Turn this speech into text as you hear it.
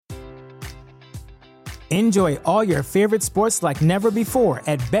Enjoy all your favorite sports like never before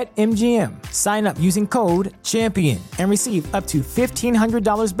at BetMGM. Sign up using code CHAMPION and receive up to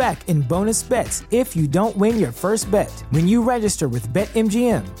 $1,500 back in bonus bets if you don't win your first bet. When you register with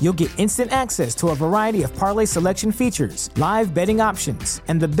BetMGM, you'll get instant access to a variety of parlay selection features, live betting options,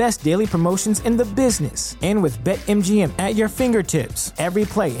 and the best daily promotions in the business. And with BetMGM at your fingertips, every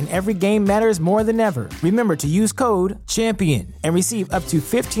play and every game matters more than ever. Remember to use code CHAMPION and receive up to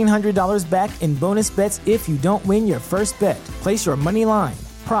 $1,500 back in bonus bets if you don't win your first bet. Place your money line,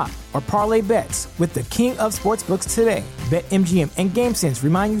 prop, or parlay bets with the king of sportsbooks today. BetMGM and GameSense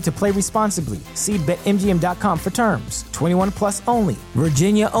remind you to play responsibly. See BetMGM.com for terms. 21 plus only.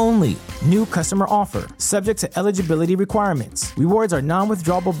 Virginia only. New customer offer. Subject to eligibility requirements. Rewards are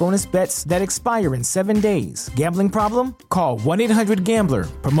non-withdrawable bonus bets that expire in 7 days. Gambling problem? Call 1-800-GAMBLER.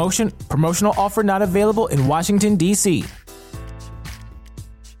 Promotional offer not available in Washington, D.C.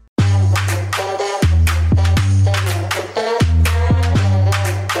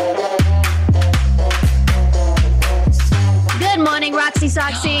 Roxy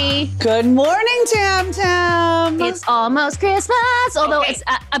Soxy. Good morning, Tam Tam. It's almost Christmas, although it's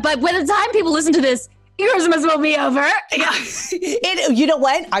but by the time people listen to this, Christmas will be over. You know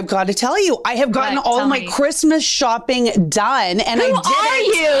what? I've got to tell you, I have gotten all of my Christmas shopping done, and Who are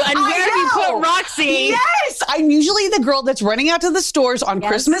you? And where have you put Roxy? Yes, I'm usually the girl that's running out to the stores on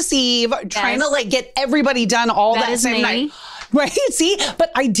Christmas Eve, trying to like get everybody done all that same night. Right. See,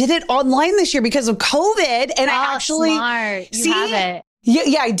 but I did it online this year because of COVID, and I actually smart. You have it.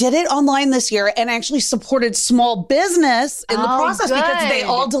 Yeah, I did it online this year and actually supported small business in the process because they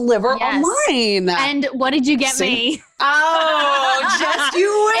all deliver online. And what did you get me? Oh, just you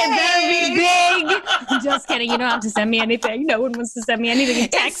wait. It better be big. Just kidding. You don't have to send me anything. No one wants to send me anything in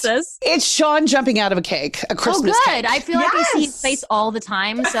Texas. It's Sean jumping out of a cake, a Christmas cake. I feel like I see his face all the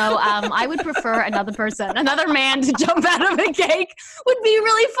time. So I would prefer another person, another man to jump out of a cake would be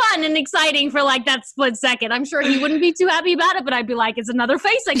really fun and exciting for like that split second. I'm sure he wouldn't be too happy about it, but I'd be like, it's another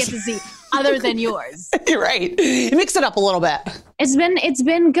face I get to see other than yours. You're right. Mix it up a little bit. It's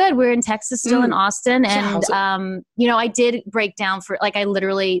been good. We're in Texas still in Austin. And, I did break down I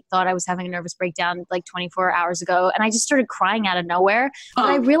literally thought I was having a nervous breakdown like 24 hours ago. And I just started crying out of nowhere. But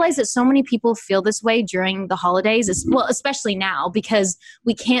I realized that so many people feel this way during the holidays, especially now because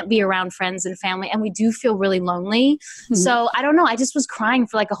we can't be around friends and family and we do feel really lonely. So I don't know. I just was crying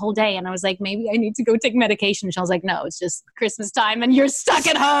for like a whole day. And I was like, maybe I need to go take medication. And she was like, no, it's just Christmas time and you're stuck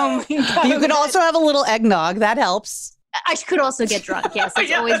at home. You could also have a little eggnog. That helps. I could also get drunk. Yes,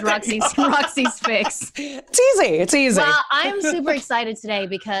 it's always Roxy's fix. It's easy. Well, I'm super excited today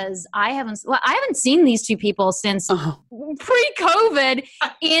because I haven't seen these two people since pre-COVID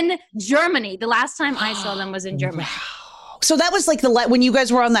in Germany. The last time I saw them was in Germany. Wow. So that was like when you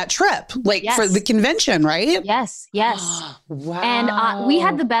guys were on that trip, for the convention, right? Yes. Wow. And we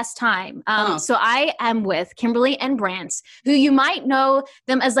had the best time. So I am with Kimberly and Brant, who you might know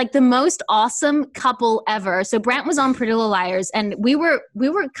them as like the most awesome couple ever. So Brant was on Pretty Little Liars, and we were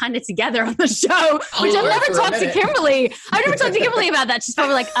kind of together on the show, which I've never talked to Kimberly. I've never talked to Kimberly about that. She's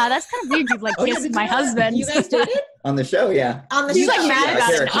probably like, that's kind of weird. You've like kissed my husband. You guys did it? On the show, yeah. On the She's show. like mad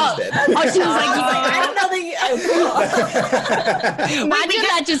about it. She was like, I don't know that Imagine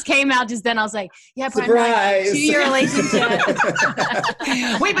that just came out just then. I was like, yeah, surprise. 2-year relationship.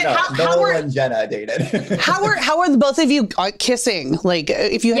 Wait, but how Noel and Jenna dated. how are the both of you kissing? Like,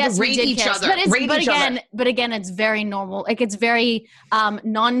 if you had to rate each other, but again, it's very normal. Like, it's very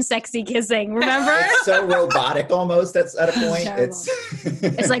non-sexy kissing. Remember? It's so robotic almost. That's at a point.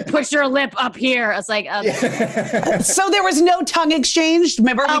 It's like push your lip up here. It's like. So there was no tongue exchange.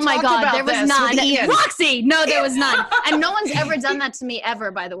 Remember? Oh my God, there was none. Roxy, no, there was none, and no one's ever done that to me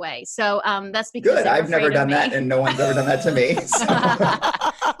ever. By the way, so that's because good. I've never done that, and no one's ever done that to me. So.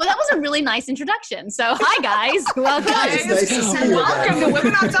 Well, that was a really nice introduction. So, hi guys, welcome. Nice to see you. Welcome to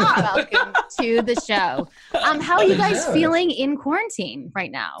Women on Top. Welcome to the show. How are you guys feeling in quarantine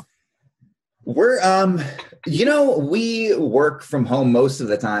right now? We're, we work from home most of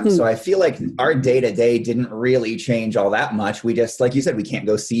the time. So I feel like our day-to-day didn't really change all that much. We just, like you said, we can't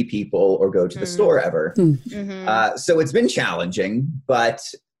go see people or go to the store ever. So it's been challenging, but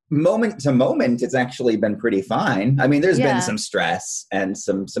moment to moment, it's actually been pretty fine. I mean, there's been some stress and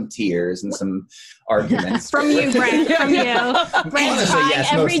some tears and some arguments. From you, Brant. From you. Brant's crying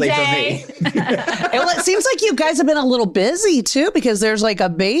every day. Well, it seems like you guys have been a little busy too, because there's like a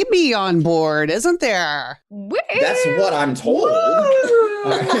baby on board, isn't there? That's what I'm told.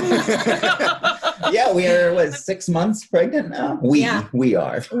 Yeah, we are 6 months pregnant now. We are. We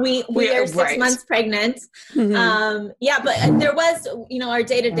are 6 months pregnant. But there was, our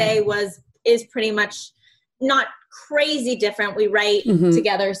day to day is pretty much not crazy different. We write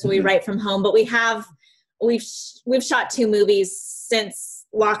together, so we write from home, but we've shot 2 movies since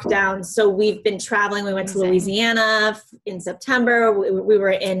lockdown. So we've been traveling. We went to Louisiana in September. We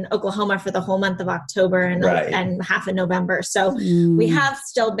were in Oklahoma for the whole month of October and half of November. So we have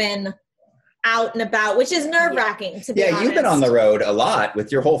still been out and about, which is nerve-wracking to be honest. You've been on the road a lot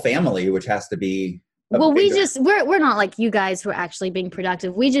with your whole family, which has to be we're not like you guys who are actually being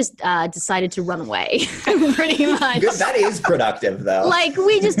productive. We just decided to run away pretty much. Good. That is productive though. Like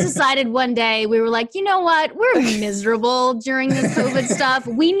we just decided one day, we were like, you know what? We're miserable during this COVID stuff.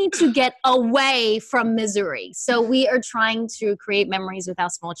 We need to get away from misery. So we are trying to create memories with our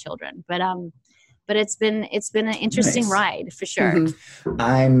small children. But it's been an interesting ride for sure.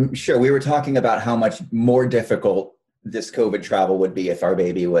 I'm sure we were talking about how much more difficult this COVID travel would be if our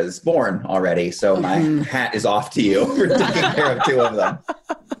baby was born already. So my hat is off to you for taking care of 2 of them.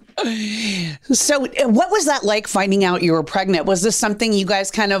 So what was that like finding out you were pregnant? Was this something you guys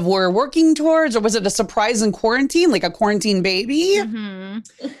kind of were working towards, or was it a surprise in quarantine, like a quarantine baby?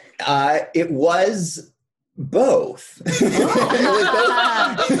 It was both. You're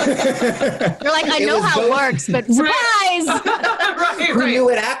like, I know how it works, but surprise! Who knew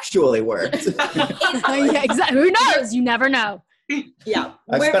it actually worked? Yeah, exactly. Who knows? You never know. Yeah.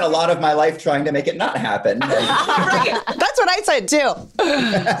 I've spent a lot of my life trying to make it not happen. Right. That's what I said too.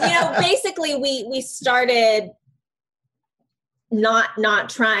 Basically we started not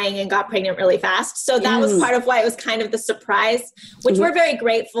trying and got pregnant really fast. So that was part of why it was kind of the surprise, which we're very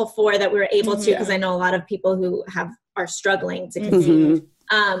grateful for that we were able to, because I know a lot of people who are struggling to conceive.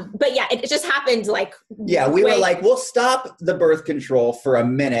 But yeah, it just happened like. Yeah, we were like, we'll stop the birth control for a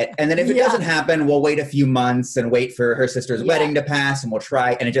minute. And then if it doesn't happen, we'll wait a few months and wait for her sister's wedding to pass and we'll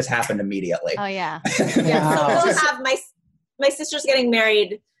try. And it just happened immediately. Oh yeah. So we'll have my sister's getting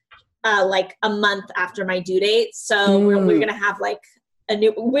married like a month after my due date. So we're going to have like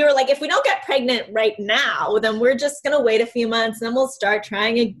we were like, if we don't get pregnant right now, then we're just going to wait a few months and then we'll start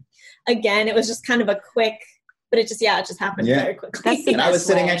trying again. It was just kind of a quick, but it just happened very quickly. And I was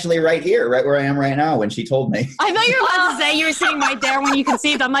sitting actually right here, right where I am right now when she told me. I thought you were about to say you were sitting right there when you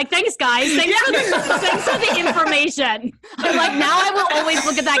conceived. I'm like, thanks guys. Thanks for the information. I'm like, now I will always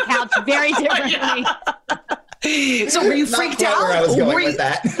look at that couch very differently. So were you freaked out? Where I was going with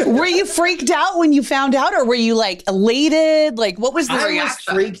that. Were you freaked out when you found out, or were you like elated? Like what was the reaction? I was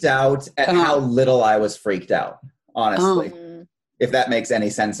freaked out at how little I was freaked out, honestly. If that makes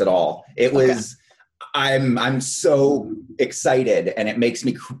any sense at all. It was I'm so excited, and it makes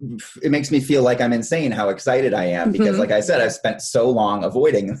me feel like I'm insane how excited I am because like I said, I've spent so long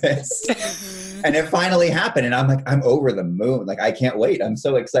avoiding this. And it finally happened and I'm like, I'm over the moon. Like I can't wait. I'm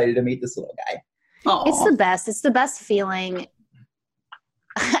so excited to meet this little guy. Aww. It's the best. It's the best feeling.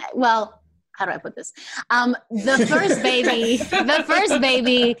 Well, how do I put this? The first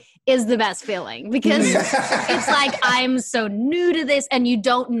baby is the best feeling because it's like, I'm so new to this and you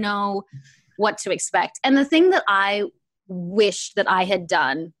don't know what to expect. And the thing that I wish that I had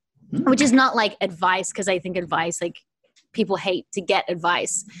done, which is not like advice, because I think advice, like people hate to get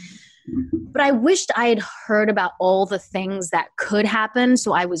advice, but I wished I had heard about all the things that could happen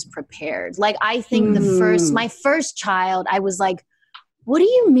so I was prepared. Like I think my first child, I was like, what do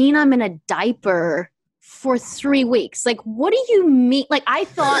you mean I'm in a diaper for 3 weeks? Like, what do you mean? Like I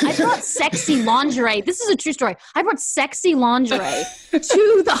thought sexy lingerie. This is a true story. I brought sexy lingerie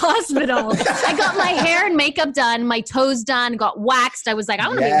to the hospital. I got my hair and makeup done, my toes done, got waxed. I was like, I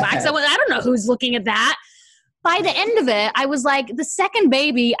want to be waxed. I don't know who's looking at that. By the end of it, I was like, the second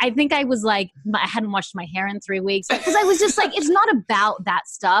baby, I think I was like, I hadn't washed my hair in 3 weeks because I was just like, it's not about that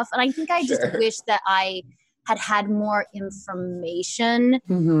stuff. And I think I just wish that I had more information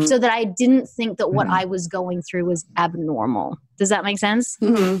so that I didn't think that what I was going through was abnormal. Does that make sense?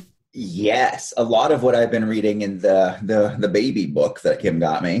 Yes. A lot of what I've been reading in the baby book that Kim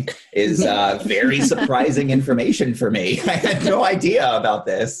got me is very surprising information for me. I had no idea about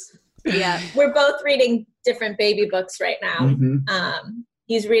this. Yeah. We're both reading different baby books right now.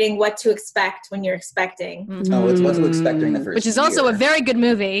 He's reading What to Expect When You're Expecting. Oh, it's What to Expect During the First Year. Which is also a very good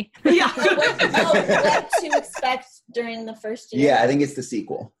movie. Yeah. What to Expect During the First Year. Yeah, I think it's the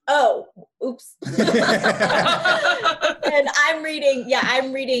sequel. Oh, oops. And I'm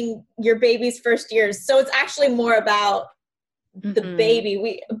reading Your Baby's First Years. So it's actually more about the baby.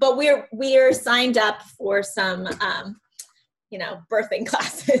 We are signed up for some birthing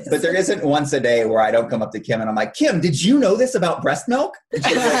classes. But there isn't once a day where I don't come up to Kim and I'm like, Kim, did you know this about breast milk? And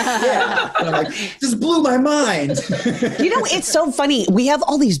she's like, yeah. And I'm like, this blew my mind. It's so funny. We have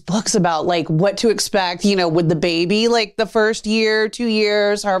all these books about like what to expect, with the baby, like the first year, 2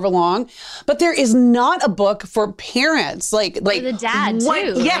 years, however long. But there is not a book for parents. Like for the dad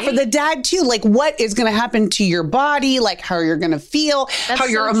too. Yeah, right? for the dad too. Like what is going to happen to your body, like how you're going to feel, how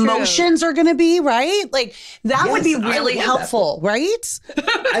your emotions are going to be, right? Like that would be really helpful. Right?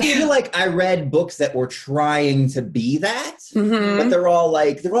 I feel like I read books that were trying to be that, but they're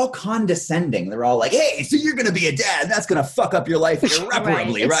all condescending. They're all like, hey, so you're going to be a dad. That's going to fuck up your life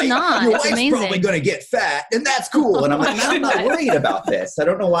irreparably, right? It's not. Your it's wife's amazing. probably going to get fat, and that's cool. And I'm like, I'm not worried about this. I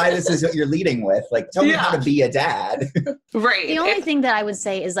don't know why this is what you're leading with. Like, tell me how to be a dad. Right. The only thing that I would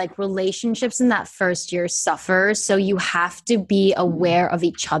say is like relationships in that first year suffer. So you have to be aware of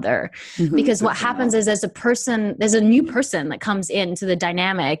each other because what happens is there's a new person that comes into the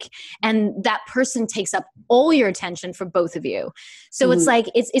dynamic and that person takes up all your attention for both of you. So it's like,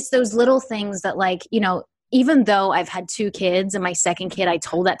 it's those little things that like, even though I've had 2 kids and my second kid, I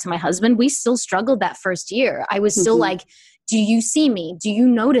told that to my husband, we still struggled that first year. I was still like, do you see me? Do you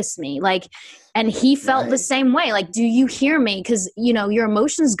notice me? Like, and he felt the same way. Like, do you hear me? Because, your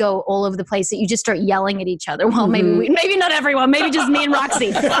emotions go all over the place that you just start yelling at each other. Well, maybe not everyone, maybe just me and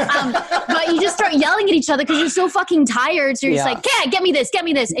Roxy. But you just start yelling at each other because you're so fucking tired. So you're just like, yeah, get me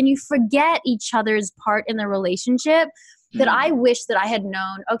this. And you forget each other's part in the relationship. That I wish that I had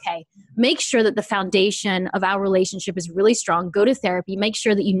known, okay, make sure that the foundation of our relationship is really strong. Go to therapy. Make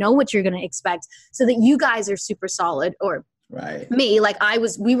sure that you know what you're going to expect so that you guys are super solid, or me, like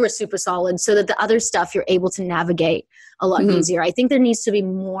we were super solid, so that the other stuff you're able to navigate a lot easier. I think there needs to be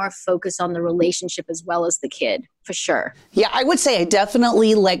more focus on the relationship as well as the kid, for sure. Yeah, I would say I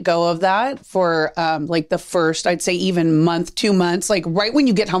definitely let go of that for like the first, I'd say even month, 2 months, like right when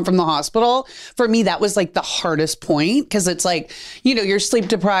you get home from the hospital. For me, that was like the hardest point because it's like, you're sleep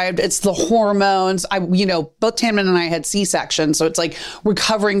deprived. It's the hormones. Both Tammin and I had C-sections. So it's like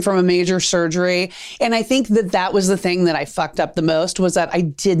recovering from a major surgery. And I think that was the thing that I fucked up the most was that I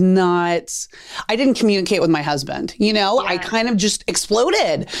didn't communicate with my husband, I kind of just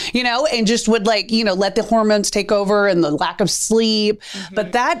exploded, and just would like, let the hormones take over and the lack of sleep.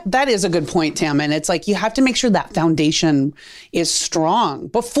 But that is a good point, Tam. And it's like, you have to make sure that foundation is strong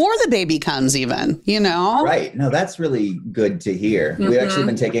before the baby comes even, Right. No, that's really good to hear. We've actually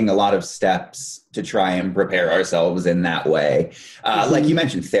been taking a lot of steps to try and prepare ourselves in that way. Like you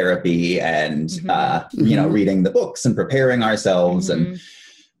mentioned, therapy and, reading the books and preparing ourselves. And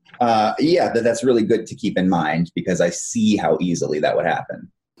that's really good to keep in mind because I see how easily that would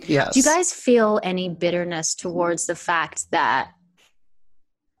happen. Yes. Do you guys feel any bitterness towards the fact that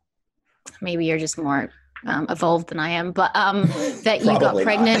maybe you're just more evolved than I am, but that you got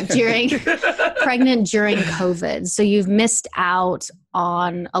pregnant during COVID? So you've missed out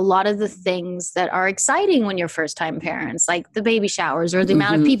on a lot of the things that are exciting when you're first-time parents, like the baby showers or the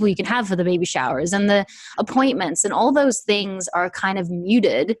amount of people you can have for the baby showers and the appointments, and all those things are kind of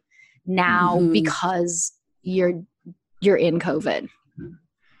muted now because you're in COVID.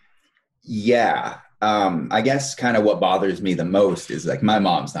 Yeah. I guess kind of what bothers me the most is like my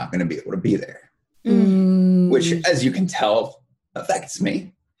mom's not going to be able to be there, which, as you can tell, affects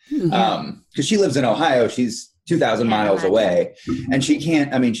me. Because she lives in Ohio. She's 2,000 miles away, and she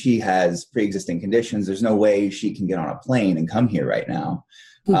can't, she has pre-existing conditions. There's no way she can get on a plane and come here right now.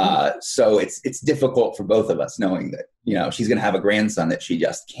 So it's difficult for both of us knowing that, she's going to have a grandson that she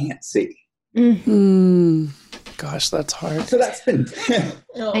just can't see. Gosh, that's hard. So that's been.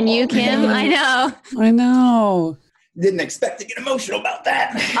 And you, Kim? I know. Didn't expect to get emotional about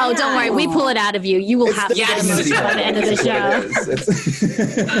that. Oh, don't worry. We pull it out of you. You will have to get emotional by the end of the show.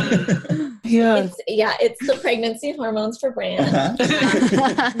 It's the pregnancy hormones for Bran.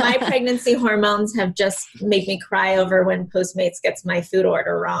 My pregnancy hormones have just made me cry over when Postmates gets my food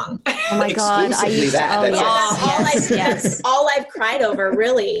order wrong. Oh my God. All I've cried over,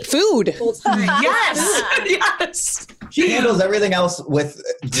 really. Food. Full time. Yes. She handles everything else with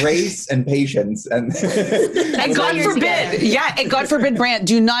grace and patience. And God forbid, Brant,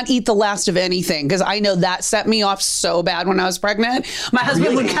 do not eat the last of anything, because I know that set me off so bad when I was pregnant. My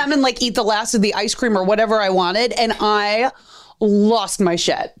husband would come and like eat the last of the ice cream or whatever I wanted, and I lost my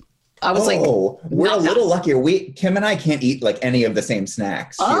shit. I was we're a little luckier. Kim and I can't eat like any of the same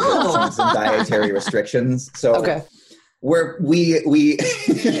snacks. She has some dietary restrictions. So okay. We he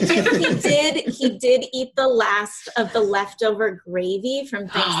did eat the last of the leftover gravy from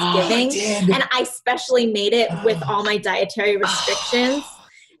Thanksgiving, and I specially made it with all my dietary restrictions.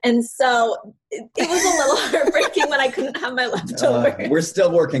 And so it was a little heartbreaking when I couldn't have my leftovers. We're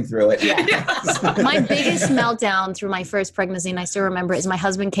still working through it. My biggest meltdown through my first pregnancy, and I still remember, is my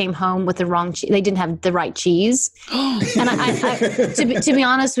husband came home with the wrong cheese. They didn't have the right cheese. And to be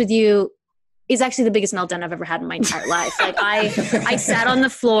honest with you, is actually the biggest meltdown I've ever had in my entire life. Like I sat on the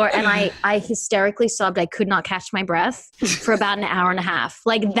floor and I hysterically sobbed. I could not catch my breath for about an hour and a half.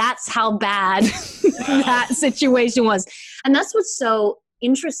 Like that's how bad that situation was. And that's what's so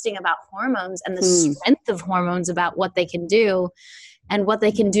interesting about hormones and the strength of hormones, about what they can do and what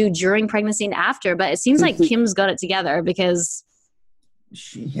they can do during pregnancy and after. But it seems like Kim's got it together, because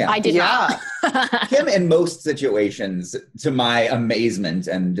I did not. Kim, in most situations, to my amazement,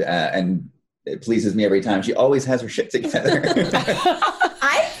 and it pleases me every time, she always has her shit together.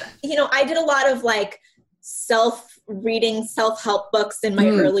 I did a lot of like self-reading, self-help books in my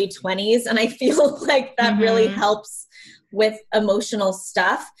early 20s. And I feel like that really helps with emotional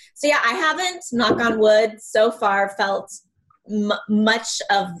stuff. So yeah, I haven't, knock on wood, so far felt much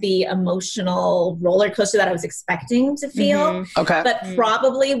of the emotional roller coaster that I was expecting to feel. Okay. But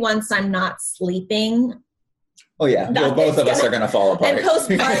probably once I'm not sleeping. Oh yeah, well, both of us are going to fall apart. And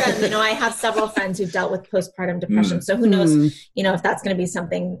postpartum, I have several friends who've dealt with postpartum depression. So who knows, if that's going to be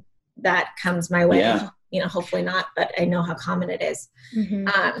something that comes my way. Yeah. Hopefully not, but I know how common it is.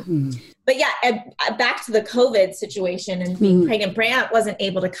 But yeah, back to the COVID situation and being pregnant. Brant wasn't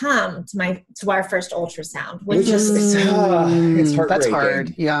able to come to our first ultrasound, which is it's heartbreaking. That's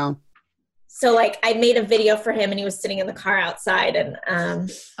hard. Yeah. So like I made a video for him and he was sitting in the car outside and,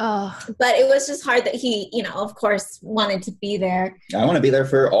 but it was just hard that he, of course wanted to be there. I want to be there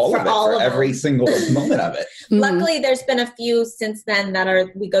for all of it, for every single moment of it. Luckily there's been a few since then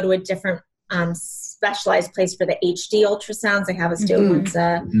we go to a different, specialized place for the HD ultrasounds. I have us do it once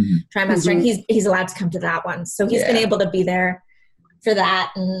a trimester and he's allowed to come to that one. So he's been able to be there for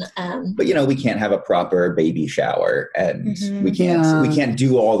that. And but we can't have a proper baby shower, and we can't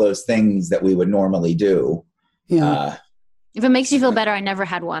do all those things that we would normally do. If it makes you feel better, I never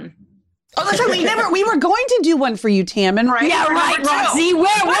had one. Oh, that's right. We were going to do one for you, Tammin, right? Yeah, right, Roxy. Where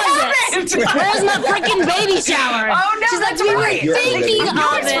was it? Where's my freaking baby shower? Oh, no, she's like, we were thinking of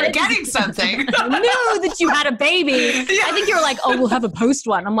it. Forgetting something. I knew that you had a baby. Yeah. I think you were like, oh, we'll have a post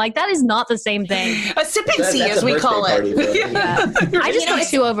one. I'm like, that is not the same thing. A sipping sea, as we call it. Yeah. I just got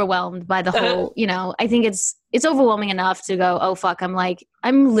too overwhelmed by the whole, I think it's overwhelming enough to go, oh, fuck.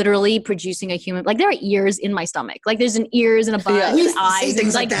 I'm literally producing a human. Like, there are ears in my stomach. Like, there's an ears and a butt and eyes.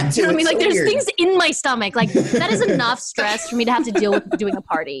 Things like that too. You know what I mean? Like, there's things in my stomach. Like, that is enough stress for me to have to deal with doing a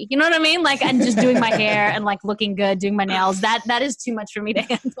party. You know what I mean? Like, and just doing my hair and like looking good, doing my nails. That is too much for me to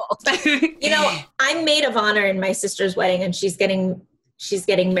handle. I'm maid of honor in my sister's wedding, and she's getting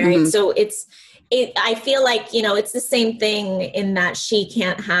married. So I feel like, it's the same thing in that she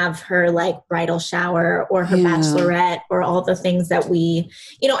can't have her like bridal shower or her bachelorette or all the things that we,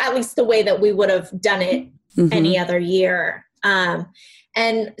 at least the way that we would have done it any other year.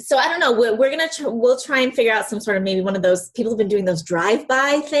 And so I don't know, we'll try and figure out some sort of, maybe one of those, people have been doing those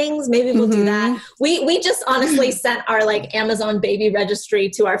drive-by things. Maybe we'll do that. We just honestly sent our like Amazon baby registry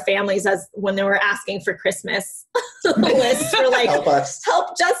to our families as when they were asking for Christmas lists for like,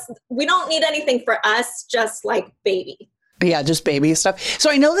 help we don't need anything for us, just like baby. Yeah, just baby stuff. So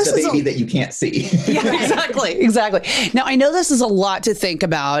I know this is a baby that you can't see. Yeah, exactly. Now I know this is a lot to think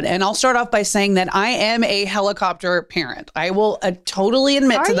about, and I'll start off by saying that I am a helicopter parent. I will totally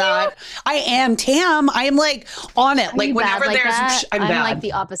admit to that. I am, Tam. I am like on it. Like whenever there's, I'm bad. Like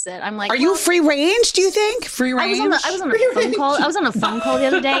the opposite. I'm like, are you free range? Do you think free range? I was on a phone call. I was on a phone call the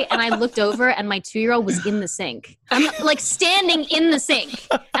other day, and I looked over, and my 2-year-old was in the sink. I'm like standing in the sink,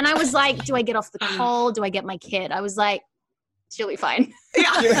 and I was like, do I get off the call? Do I get my kid? I was like, she'll be fine.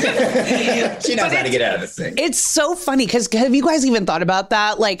 Yeah. She knows how to get out of the sink. It's so funny because have you guys even thought about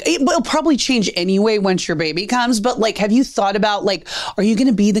that? Like, it will probably change anyway once your baby comes. But like, have you thought about like, are you going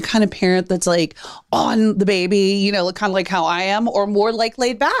to be the kind of parent that's like on the baby, kind of like how I am, or more like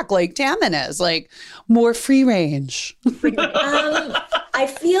laid back, like Tammin is, like more free range? I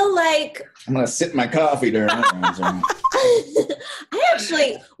feel like I'm going to sip my coffee during that. I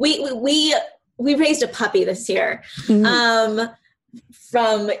actually, we raised a puppy this year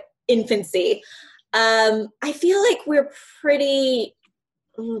from infancy. I feel like we're pretty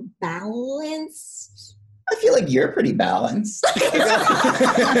balanced. I feel like you're pretty balanced.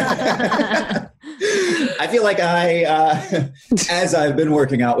 I feel like I, as I've been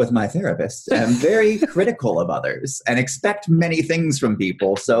working out with my therapist, am very critical of others and expect many things from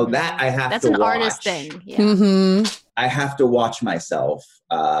people. So that I have That's to an watch. artist thing. Yeah. Mm-hmm. I have to watch myself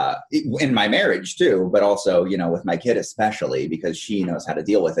in my marriage too, but also, with my kid especially, because she knows how to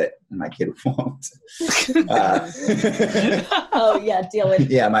deal with it and my kid won't. Oh yeah, deal with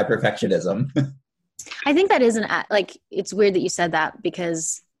Yeah, my perfectionism. I think that isn't it's weird that you said that,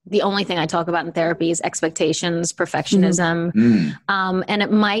 because the only thing I talk about in therapy is expectations, perfectionism. Mm. And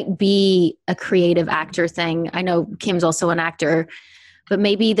it might be a creative actor thing. I know Kim's also an actor, but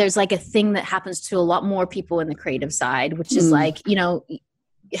maybe there's like a thing that happens to a lot more people in the creative side, which is like, you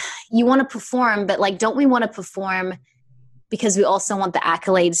want to perform, but like, don't we want to perform because we also want the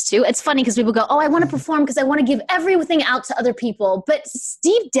accolades too? It's funny because people go, oh, I want to perform because I want to give everything out to other people. But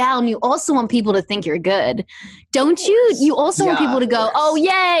deep down, you also want people to think you're good. Don't you? You also want people to go, oh,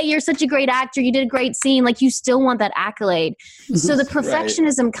 yay, you're such a great actor. You did a great scene. Like, you still want that accolade. So the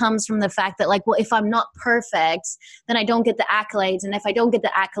perfectionism comes from the fact that, like, well, if I'm not perfect, then I don't get the accolades. And if I don't get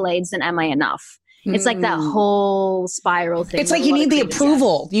the accolades, then am I enough? It's like that whole spiral thing. It's like you need the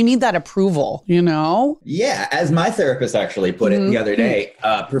approval. You need that approval, Yeah. As my therapist actually put it the other day,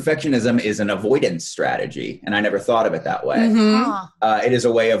 perfectionism is an avoidance strategy. And I never thought of it that way. It is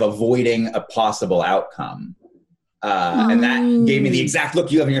a way of avoiding a possible outcome. And that gave me the exact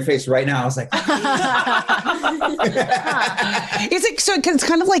look you have in your face right now. I was like, Is it so? It's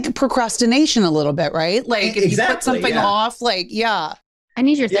kind of like procrastination a little bit, right? Like if you put something off, I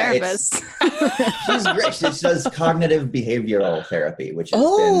need your therapist. She's great. She does cognitive behavioral therapy, which has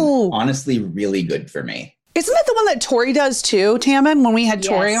been honestly really good for me. Isn't that the one that Tori does too, Tammin? When we had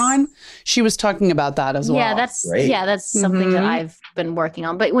Tori on, she was talking about that as well. Yeah, that's something that I've been working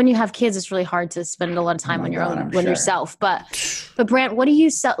on. But when you have kids, it's really hard to spend a lot of time on your own, yourself. But Brant, what do you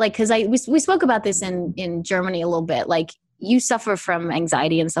like? Because we spoke about this in Germany a little bit. Like, you suffer from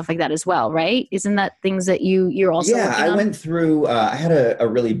anxiety and stuff like that as well, right? Isn't that things that you're also working on? I went through, I had a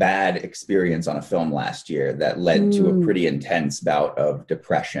really bad experience on a film last year that led to a pretty intense bout of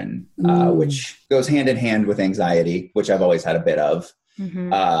depression, which goes hand in hand with anxiety, which I've always had a bit of.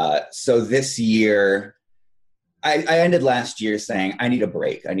 So this year, I ended last year saying, I need a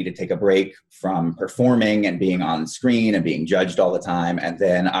break. I need to take a break from performing and being on screen and being judged all the time. And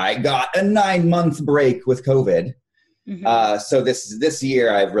then I got a 9-month break with COVID. So this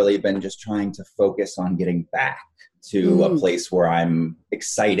year I've really been just trying to focus on getting back to a place where I'm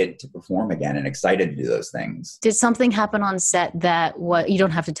excited to perform again and excited to do those things. Did something happen on set that you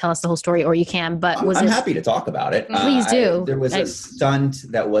don't have to tell us the whole story, or you can, but I'm happy to talk about it. Please do. There was a stunt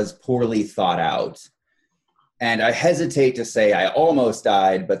that was poorly thought out. And I hesitate to say I almost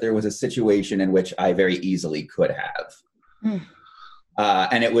died, but there was a situation in which I very easily could have.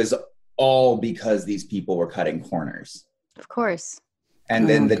 And it was all because these people were cutting corners. Of course. And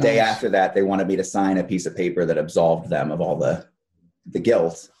then the day after that, they wanted me to sign a piece of paper that absolved them of all the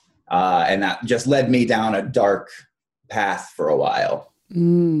guilt. And that just led me down a dark path for a while.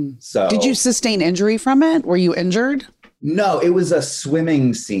 So, did you sustain injury from it? Were you injured? No, it was a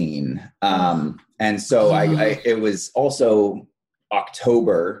swimming scene. And so it was also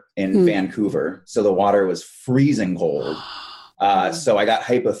October in Vancouver. So the water was freezing cold. So I got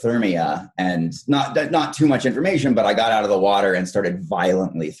hypothermia, and not too much information, but I got out of the water and started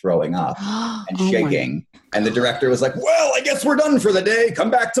violently throwing up and shaking. And the director was like, well, I guess we're done for the day. Come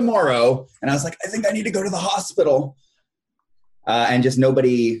back tomorrow. And I was like, I think I need to go to the hospital. And just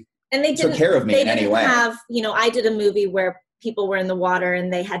nobody took care of me in any way. I did a movie where people were in the water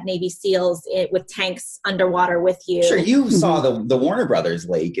and they had Navy SEALs with tanks underwater with you. Sure, you saw the Warner Brothers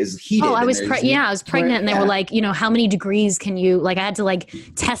lake is heated. Oh, I was pregnant, and they were like, how many degrees can you, like, I had to like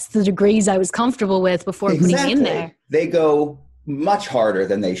test the degrees I was comfortable with before putting me in there. They go much harder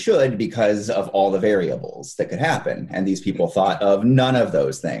than they should because of all the variables that could happen. And these people thought of none of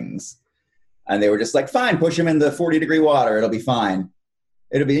those things. And they were just like, fine, push him in the 40-degree water. It'll be fine.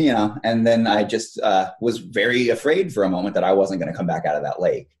 It'll be, and then I just was very afraid for a moment that I wasn't going to come back out of that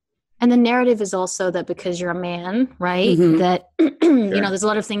lake. And the narrative is also that because you're a man, right, that, there's a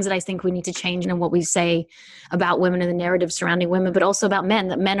lot of things that I think we need to change in what we say about women and the narrative surrounding women, but also about men,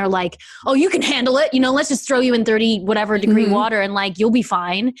 that men are like, oh, you can handle it. Let's just throw you in 30 whatever degree water and like, you'll be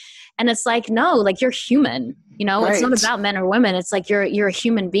fine. And it's like, no, like, you're human. It's not about men or women. It's like you're a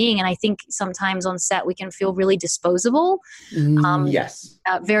human being. And I think sometimes on set we can feel really disposable. Yes.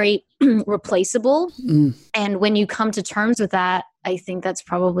 Very replaceable. And when you come to terms with that, I think that's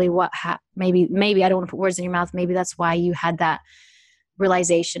probably what maybe I don't want to put words in your mouth. Maybe that's why you had that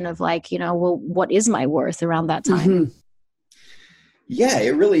realization of like, well, what is my worth around that time? Mm-hmm. Yeah, it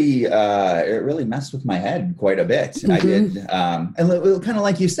really messed with my head quite a bit. Mm-hmm. I did. And kind of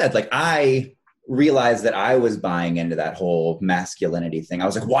like you said, like I realized that I was buying into that whole masculinity thing. I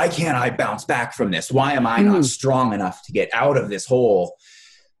was like, why can't I bounce back from this? Why am I not strong enough to get out of this hole?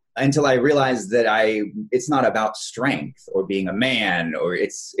 Until I realized that it's not about strength or being a man, or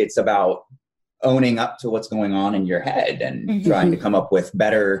it's about owning up to what's going on in your head and trying to come up with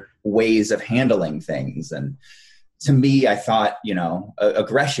better ways of handling things. And to me, I thought,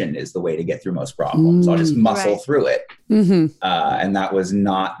 aggression is the way to get through most problems. I'll just muscle through it. And that was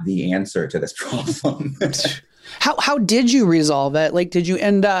not the answer to this problem. How did you resolve it? Like, did you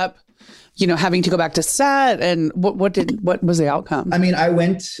end up, having to go back to set, and what was the outcome? I mean, I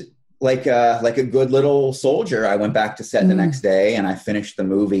went like a good little soldier. I went back to set the next day, and I finished the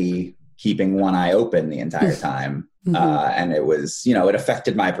movie keeping one eye open the entire time. And it was, it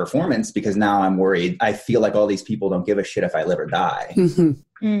affected my performance because now I'm worried. I feel like all these people don't give a shit if I live or die. And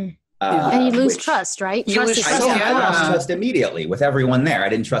you lose trust, right? I lost trust immediately with everyone there. I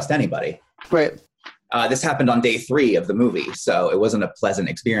didn't trust anybody. Right. This happened on day 3 of the movie, so it wasn't a pleasant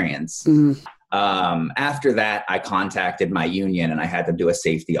experience. After that, I contacted my union and I had to do a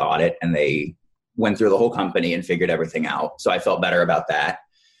safety audit, and they went through the whole company and figured everything out. So I felt better about that.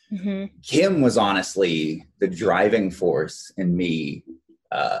 Kim was honestly the driving force in me,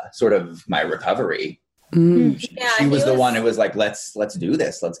 sort of my recovery. She was the one who was like, let's do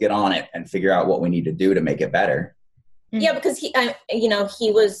this. Let's get on it and figure out what we need to do to make it better. Yeah, because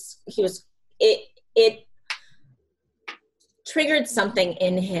it triggered something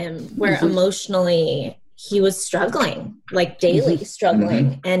in him where emotionally he was struggling, like daily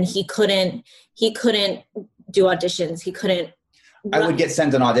struggling, and he couldn't do auditions. I would get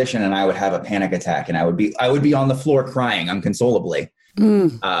sent an audition and I would have a panic attack, and I would be on the floor crying unconsolably.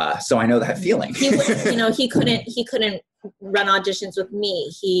 So I know that feeling. He couldn't run auditions with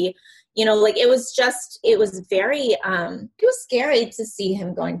me. It was very, it was scary to see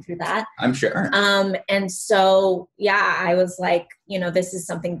him going through that. I'm sure. And so, I was like, this is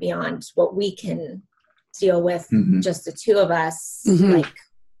something beyond what we can deal with, just the two of us. Like,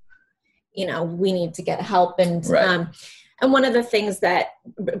 we need to get help. And, and one of the things that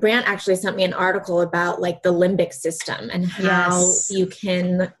Brant actually sent me an article about, like the limbic system and how you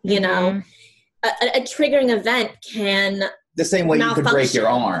can, a triggering event can, the same way you could break your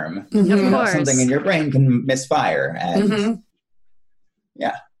arm, something in your brain can misfire. And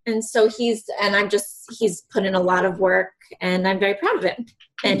And so he's put in a lot of work, and I'm very proud of him.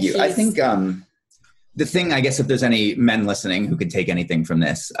 And I think the thing, I guess, if there's any men listening who could take anything from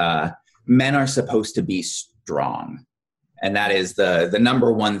this, men are supposed to be strong. And that is the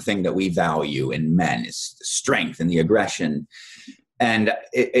number one thing that we value in men is the strength and the aggression. And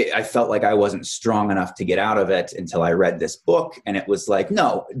I felt like I wasn't strong enough to get out of it until I read this book. And it was like,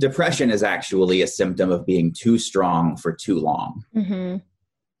 no, depression is actually a symptom of being too strong for too long.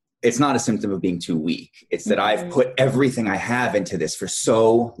 It's not a symptom of being too weak. It's that I've put everything I have into this for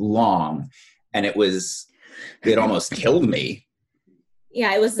so long. And it almost killed me.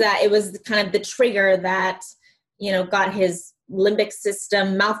 Yeah, it was kind of the trigger that, got his limbic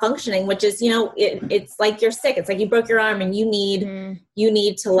system malfunctioning, which is, it's like you're sick. It's like you broke your arm and you need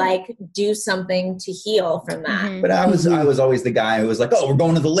to like do something to heal from that. But I was always the guy who was like, oh, we're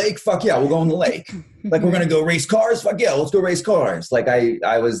going to the lake. Fuck yeah, we'll go on the lake. Like, we're going to go race cars. Fuck yeah, let's go race cars. Like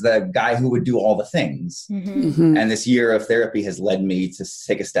I was the guy who would do all the things. And this year of therapy has led me to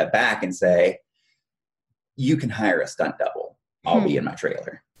take a step back and say, you can hire a stunt double. I'll be in my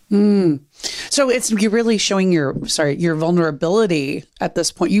trailer. So you're really showing your vulnerability at this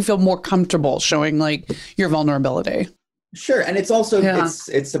point. You feel more comfortable showing like your vulnerability. Sure. And it's also,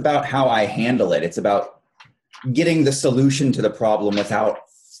 it's about how I handle it. It's about getting the solution to the problem without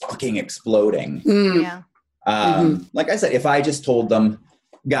fucking exploding. Like I said, if I just told them,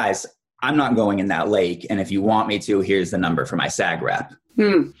 guys, I'm not going in that lake, and if you want me to, here's the number for my SAG rep.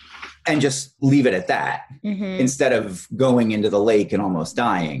 And just leave it at that instead of going into the lake and almost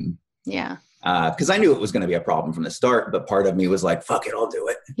dying. Because I knew it was going to be a problem from the start, but part of me was like, fuck it, I'll do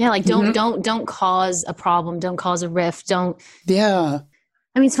it. Yeah. Like don't cause a problem. Don't cause a rift. I mean,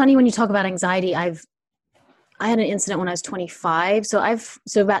 it's funny when you talk about anxiety. I had an incident when I was 25. So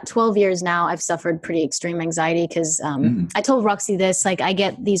about 12 years now, I've suffered pretty extreme anxiety because I told Roxy this, like I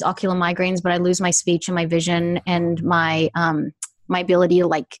get these ocular migraines, but I lose my speech and my vision and my ability to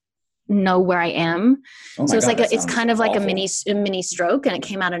like know where I am. Oh so it's God, like, it's kind of like awful. a mini stroke, and it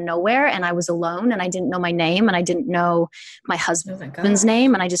came out of nowhere, and I was alone, and I didn't know my name, and I didn't know my husband's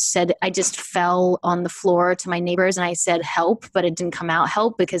name. And I just fell on the floor to my neighbors, and I said help, but it didn't come out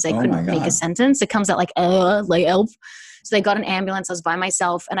help because I couldn't make a sentence. It comes out like help. So they got an ambulance. I was by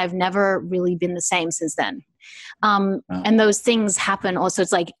myself, and I've never really been the same since then. And those things happen also.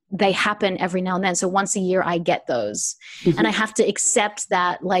 It's like they happen every now and then. So once a year I get those and I have to accept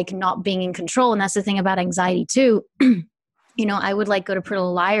that, like, not being in control. And that's the thing about anxiety too. You know, I would like go to Pretty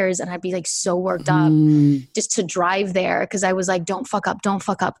Little Liars and I'd be like so worked up just to drive there. Cause I was like, don't fuck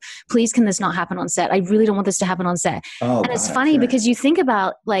up. Please, can this not happen on set? I really don't want this to happen on set. And it's funny because you think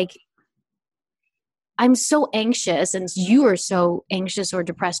about, like, I'm so anxious, and you are so anxious or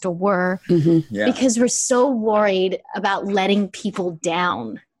depressed, or were, because we're so worried about letting people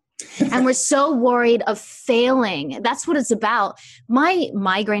down. And we're so worried of failing. That's what it's about. My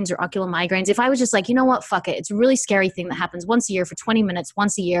migraines or ocular migraines, if I was just like, you know what, fuck it. It's a really scary thing that happens once a year for 20 minutes,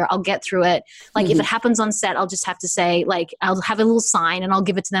 once a year, I'll get through it. Like if it happens on set, I'll just have to say, like, I'll have a little sign and I'll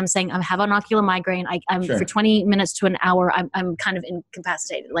give it to them saying, I have an ocular migraine. I'm for 20 minutes to an hour, I'm kind of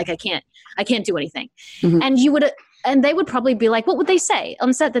incapacitated. Like I can't do anything. And they would probably be like, what would they say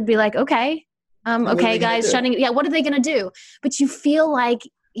on set? They'd be like, okay, okay, guys, shutting. Yeah. What are they going to do? But you feel like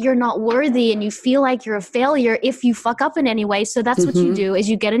you're not worthy, and you feel like you're a failure if you fuck up in any way. So that's what you do, is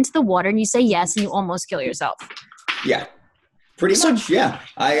you get into the water and you say yes, and you almost kill yourself. Yeah, pretty much. Yeah.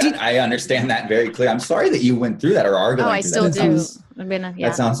 I understand that very clear. I'm sorry that you went through that or are going through I still that. do.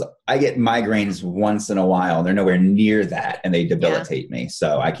 That sounds, I get migraines once in a while. They're nowhere near that, and they debilitate me.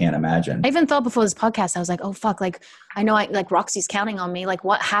 So I can't imagine. I even thought before this podcast, I was like, oh fuck, like I know like Roxy's counting on me. Like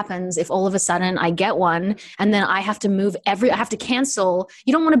what happens if all of a sudden I get one and then I have to I have to cancel.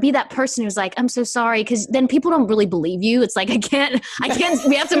 You don't want to be that person who's like, I'm so sorry. Cause then people don't really believe you. It's like, I can't,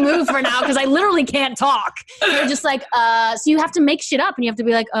 we have to move for now. Cause I literally can't talk. They're just like, so you have to make shit up, and you have to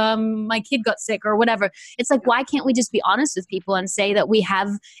be like, my kid got sick or whatever. It's like, why can't we just be honest with people and say that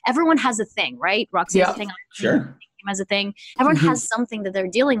everyone has a thing, right? Roxy has a thing. Sure. Has a thing. Everyone has something that they're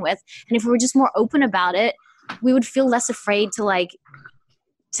dealing with. And if we were just more open about it, we would feel less afraid to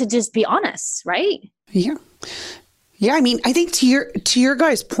just be honest, right? Yeah. Yeah. I mean, I think to your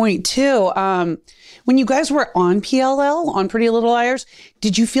guys' point too, when you guys were on PLL, on Pretty Little Liars,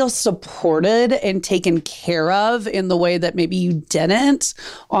 did you feel supported and taken care of in the way that maybe you didn't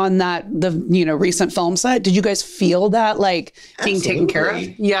on the recent film set? Did you guys feel that, like, being taken care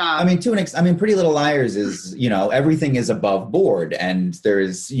of? Yeah. I mean, Pretty Little Liars is, everything is above board, and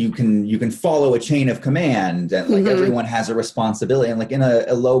you can follow a chain of command, and like everyone has a responsibility. And like in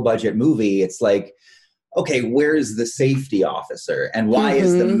a low budget movie, it's like, okay, where's the safety officer? And why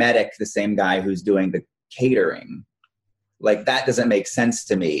is the medic the same guy who's doing the catering? Like, that doesn't make sense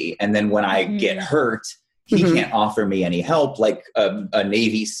to me. And then when I get hurt, he can't offer me any help like a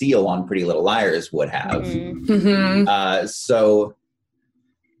Navy SEAL on Pretty Little Liars would have. So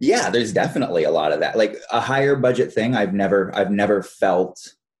yeah, there's definitely a lot of that. Like a higher budget thing, I've never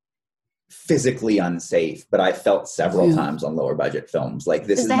felt physically unsafe, but I felt several times on lower budget films. Like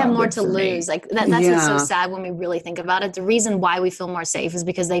this is they not have more good to for me. lose. Like that's what's so sad when we really think about it. The reason why we feel more safe is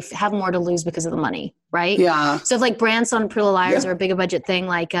because they have more to lose because of the money, right? Yeah. So if like brands on Pretty Little Liars or a bigger budget thing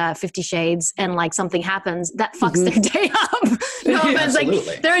like 50 Shades and like something happens, that fucks their day up. It's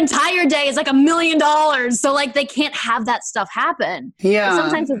like their entire day is like $1 million. So like they can't have that stuff happen. Yeah. But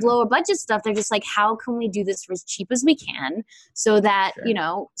sometimes with lower budget stuff, they're just like, how can we do this for as cheap as we can so that,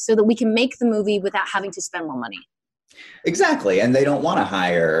 so that we can make the movie without having to spend more money. Exactly. And they don't want to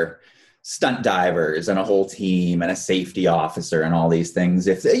hire stunt divers and a whole team and a safety officer and all these things.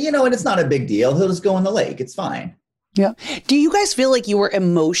 If and it's not a big deal. He'll just go in the lake. It's fine. Yeah. Do you guys feel like you were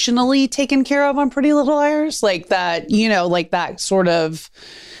emotionally taken care of on Pretty Little Liars? Like that, like that sort of,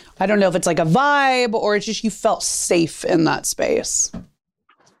 I don't know if it's like a vibe or it's just you felt safe in that space?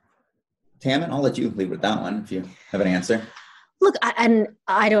 Tammin, I'll let you lead with that one if you have an answer. Look,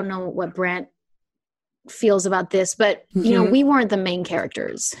 I don't know what Brant feels about this, but we weren't the main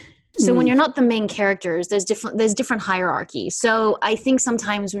characters. So when you're not the main characters, there's different hierarchy. So I think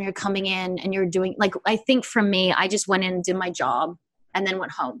sometimes when you're coming in and you're doing, like, I think for me, I just went in and did my job and then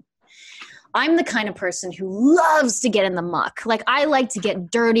went home. I'm the kind of person who loves to get in the muck. Like, I like to get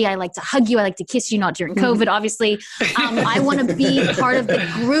dirty. I like to hug you. I like to kiss you, not during COVID, obviously. I want to be part of the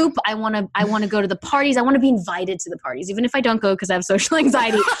group. I want to go to the parties. I want to be invited to the parties, even if I don't go because I have social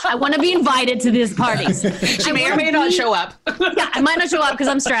anxiety. I want to be invited to these parties. She may or may not show up. Yeah, I might not show up because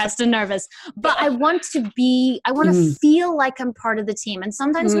I'm stressed and nervous. But I want to feel like I'm part of the team. And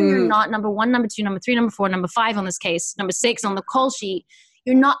sometimes when you're not number 1, number 2, number 3, number 4, number 5 on this case, number 6 on the call sheet,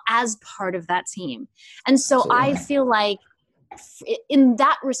 you're not as part of that team. And so Absolutely. I feel like in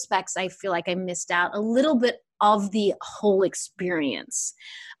that respects, I feel like I missed out a little bit of the whole experience.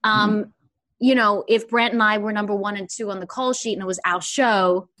 You know, if Brant and I were number 1 and 2 on the call sheet and it was our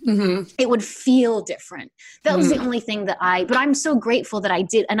show, it would feel different. That was the only thing but I'm so grateful that I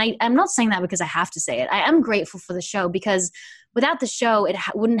did. And I'm not saying that because I have to say it. I am grateful for the show because without the show, it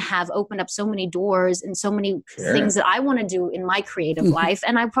wouldn't have opened up so many doors and so many things that I want to do in my creative life.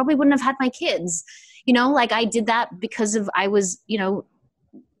 And I probably wouldn't have had my kids, you know, like I did that because I was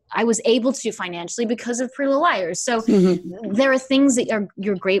able to financially because of Pretty Little Liars. So there are things that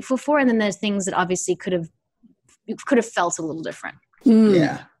you're grateful for. And then there's things that obviously could have felt a little different.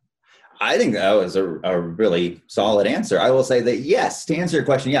 Yeah. I think that was a really solid answer. I will say that, yes, to answer your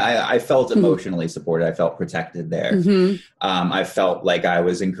question, I felt emotionally supported. I felt protected there. I felt like I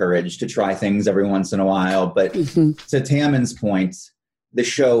was encouraged to try things every once in a while. But to Taman's point, the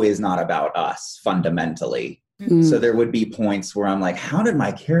show is not about us fundamentally. So there would be points where I'm like, how did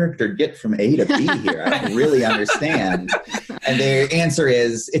my character get from A to B here? I don't really understand. And the answer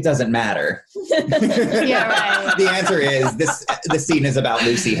is, it doesn't matter. The answer is, the scene is about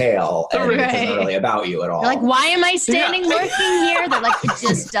Lucy Hale, and it isn't really about you at all. They're like, why am I standing working here? They're like, it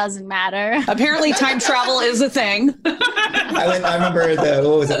just doesn't matter. Apparently time travel is a thing. I remember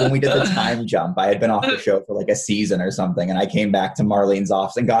what was it, when we did the time jump, I had been off the show for like a season or something, and I came back to Marlene's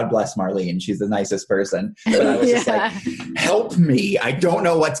office, and God bless Marlene, she's the nicest person. But I was just like, help me. I don't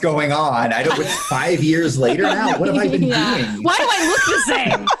know what's going on. It's 5 years later now. What have I been doing? Why do I look the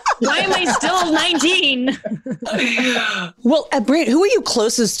same? Why am I still 19? Well, Brant, who are you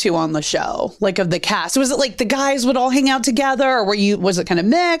closest to on the show? Like of the cast? Was it like the guys would all hang out together, or was it kind of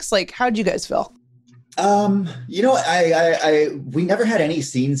mixed? Like, how'd you guys feel? You know, we never had any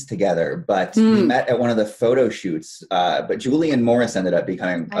scenes together, but we met at one of the photo shoots. But Julian Morris ended up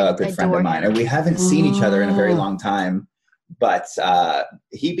becoming a good friend of mine, and we haven't seen each other in a very long time. But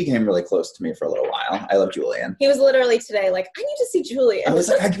he became really close to me for a little while. I love Julian. He was literally today like, I need to see Julian. I was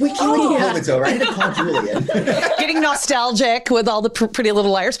like, we can't wait till COVID's over. I need to call Julian. Getting nostalgic with all the Pretty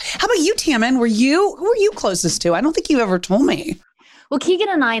Little Liars. How about you, Taman? Who were you closest to? I don't think you ever told me. Well, Keegan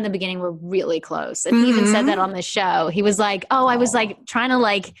and I in the beginning were really close. And he even said that on the show. He was like, I was like trying to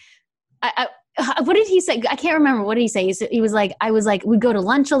like, what did he say? I can't remember. What did he say? He was like, I was like, we'd go to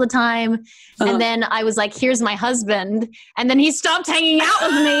lunch all the time. And then I was like, here's my husband. And then he stopped hanging out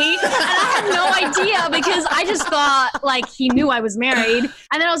with me. And I had no idea because I just thought like he knew I was married.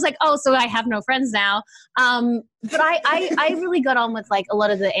 And then I was like, oh, so I have no friends now. But I really got on with like a lot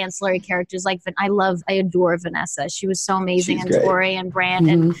of the ancillary characters. Like I adore Vanessa. She was so amazing. She's and great. Tori and Brant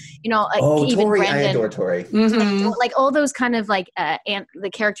and, you know, even Tori, Brendan. I adore Tori. Like all those kind of like the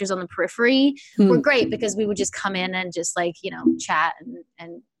characters on the periphery were great because we would just come in and just like, you know, chat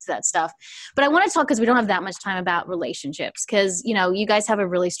and that stuff. But I want to talk, because we don't have that much time, about relationships, because, you know, you guys have a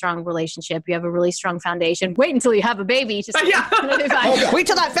really strong relationship. You have a really strong foundation. Wait until you have a baby. Wait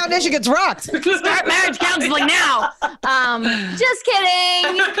till that foundation gets rocked. Start marriage counseling now. Just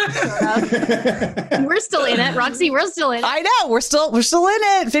kidding. We're still in it, Roxy. We're still in it. I know. We're still in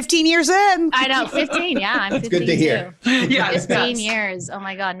it. 15 years in. I know. 15. Yeah, I'm 15. It's good to hear. Yeah, 15 years. Oh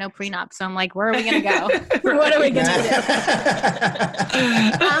my God, no prenup. So I'm like, where are we gonna go? What are we gonna do?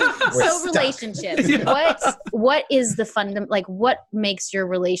 So relationships. What is the like what makes your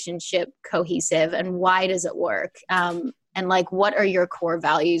relationship cohesive, and why does it work? And like, what are your core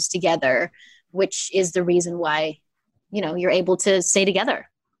values together, which is the reason why, you know, you're able to stay together?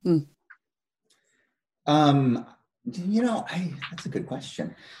 You know, that's a good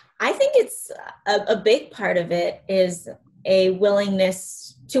question. I think it's a big part of it is a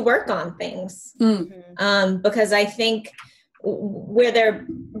willingness to work on things. Because I think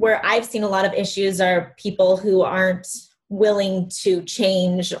where I've seen a lot of issues are people who aren't willing to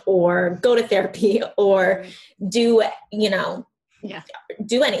change or go to therapy or do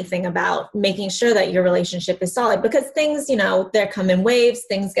anything about making sure that your relationship is solid, because things, you know, they come in waves,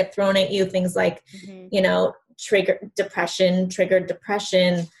 things get thrown at you, things like, you know, triggered depression,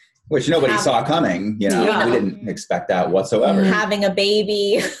 which nobody saw coming, you know, we didn't expect that whatsoever. Having a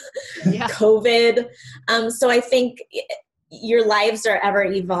baby, COVID. So I think your lives are ever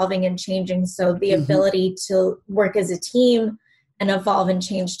evolving and changing. So the ability to work as a team and evolve and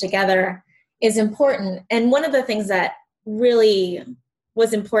change together is important. And one of the things that really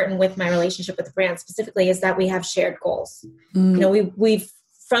was important with my relationship with Brant specifically is that we have shared goals. You know, we've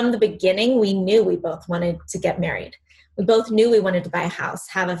from the beginning, we knew we both wanted to get married. We both knew we wanted to buy a house,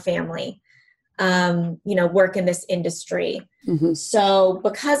 have a family. work in this industry. So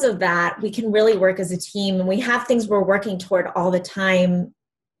because of that, we can really work as a team, and we have things we're working toward all the time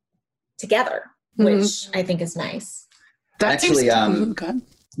together, which I think is nice. Actually,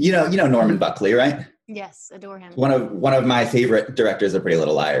 you know Norman Buckley, right? Yes, adore him. One of my favorite directors of Pretty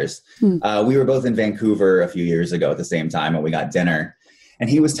Little Liars. We were both in Vancouver a few years ago at the same time, and we got dinner. And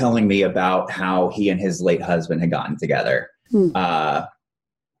he was telling me about how he and his late husband had gotten together.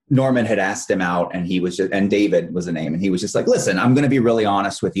 Norman had asked him out, and and David was the name. And he was just like, listen, I'm going to be really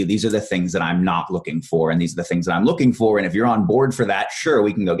honest with you. These are the things that I'm not looking for. And these are the things that I'm looking for. And if you're on board for that, sure,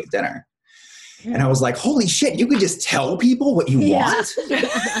 we can go get dinner. And I was like, holy shit, you could just tell people what you want?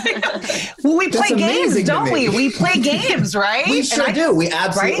 Well, we play games, don't we? We play games, right? We sure do. We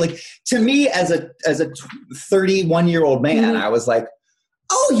absolutely, right? To me, as a 31-year-old man, I was like,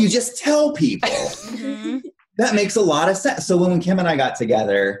 oh, you just tell people. That makes a lot of sense. So when Kim and I got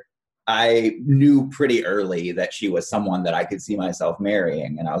together, I knew pretty early that she was someone that I could see myself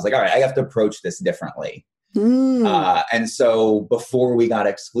marrying. And I was like, all right, I have to approach this differently. And so before we got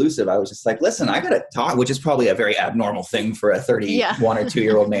exclusive, I was just like, listen, I got to talk, which is probably a very abnormal thing for a 31 or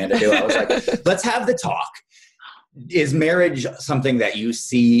 2-year-old man to do. I was like, let's have the talk. Is marriage something that you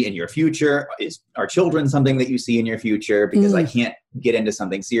see in your future? Is our children something that you see in your future? Because I can't get into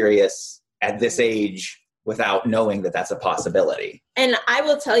something serious at this age without knowing that that's a possibility. And I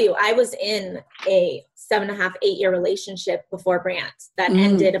will tell you, I was in a 7.5, 8-year relationship before Brant that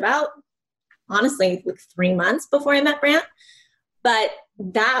ended about, honestly, like 3 months before I met Brant. But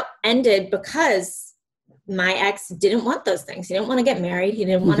that ended because my ex didn't want those things. He didn't want to get married. He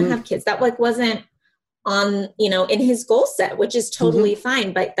didn't want to have kids. That wasn't on, in his goal set, which is totally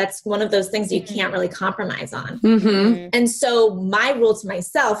fine. But that's one of those things you can't really compromise on. And so my rule to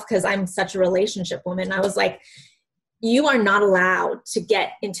myself, because I'm such a relationship woman, I was like, you are not allowed to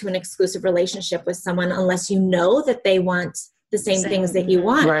get into an exclusive relationship with someone unless you know that they want the same things that you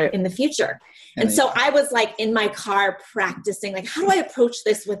want in the future. And so I was like in my car practicing, like, how do I approach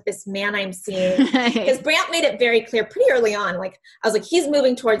this with this man I'm seeing? Because Brant made it very clear pretty early on. Like, I was like, he's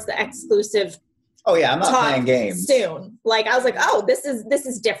moving towards the exclusive. Oh yeah, I'm not playing games soon. Like, I was like, oh, this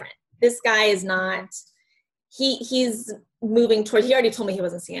is different. This guy is not. He's moving towards. He already told me he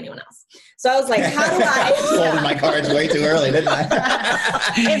wasn't seeing anyone else. So I was like, how do I? Holding my cards way too early, didn't I?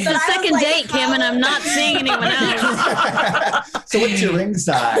 It's the second date, Kim, and I'm not seeing anyone else. So what's your ring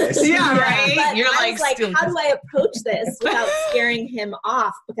size? Yeah, right. But you're like, how do I approach this without scaring him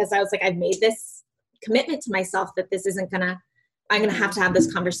off? Because I was like, I've made this commitment to myself that this isn't gonna. I'm gonna have to have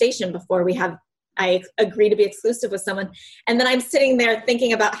this conversation before I agree to be exclusive with someone. And then I'm sitting there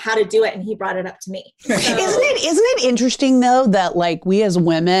thinking about how to do it. And he brought it up to me. So, isn't it interesting though, that like we as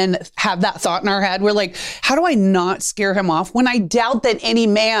women have that thought in our head? We're like, how do I not scare him off? When I doubt that any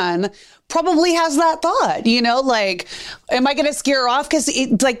man probably has that thought, like, am I going to scare her off? Cause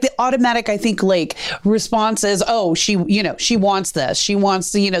it's like the automatic, I think, like response is, oh, she wants this. She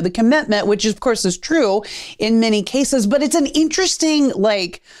wants the commitment, which of course is true in many cases, but it's an interesting,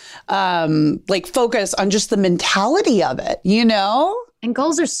 like focus on just the mentality of it, And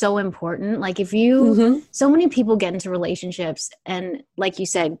goals are so important. Like if you, so many people get into relationships and like you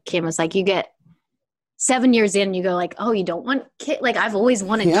said, Kim, it's like you get 7 years in, you go like, oh, you don't want kids? Like I've always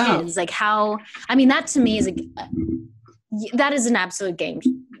wanted kids. Like that to me is that is an absolute game.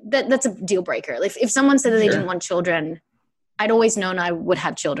 That's a deal breaker. Like if someone said that they didn't want children, I'd always known I would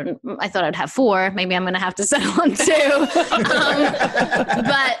have children. I thought I'd have 4. Maybe I'm going to have to settle on 2.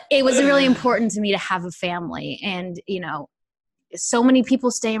 But it was really important to me to have a family. And, so many people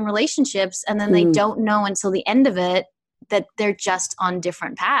stay in relationships and then they don't know until the end of it that they're just on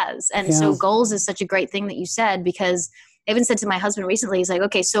different paths. And so goals is such a great thing that you said, because I even said to my husband recently, he's like,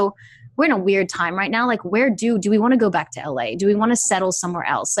 okay, so we're in a weird time right now. Like where do we want to go back to LA? Do we want to settle somewhere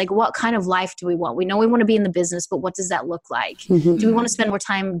else? Like what kind of life do we want? We know we want to be in the business, but what does that look like? Do we want to spend more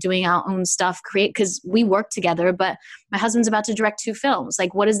time doing our own stuff, because we work together, but my husband's about to direct 2 films.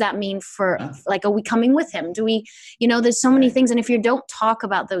 Like, what does that mean for, like, are we coming with him? Do we, there's so many things. And if you don't talk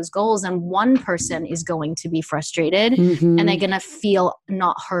about those goals, then one person is going to be frustrated and they're going to feel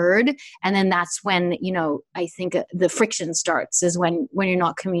not heard. And then that's when, I think the friction starts, is when you're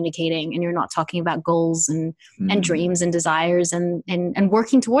not communicating and you're not talking about goals and dreams and desires and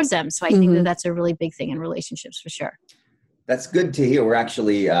working towards them. So I think that that's a really big thing in relationships for sure. That's good to hear. We're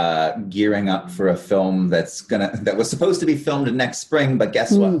actually gearing up for a film that was supposed to be filmed next spring, but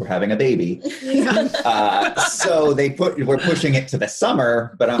guess what? We're having a baby. So we're pushing it to the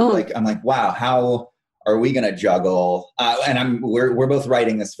summer, but I'm like, wow, how are we going to juggle? And we're both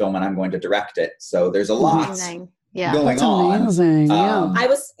writing this film and I'm going to direct it. So there's a lot going on. Amazing. I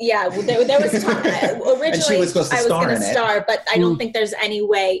was, there was talk. Originally, and she was supposed to I was star going in to it. star, but I don't think there's any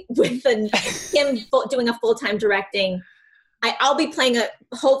way with him doing a full-time directing. I'll be playing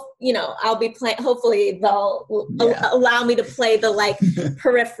hopefully they'll allow me to play the like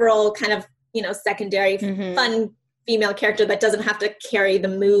peripheral kind of, secondary fun female character that doesn't have to carry the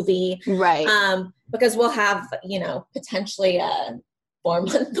movie. Right. Because we'll have, potentially a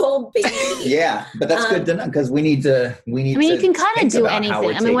 4-month-old baby. Yeah, but that's good to know because we need to. You can kind of do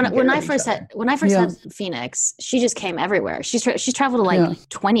anything. I mean, when I first had Phoenix, she just came everywhere. She's traveled to like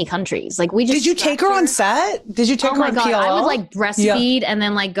 20 countries. Like we just. Did you take her on set? Did you take her on PLL? I would like breastfeed and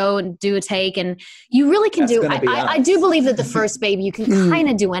then like go and do a take, and you really can do. I do believe that the first baby you can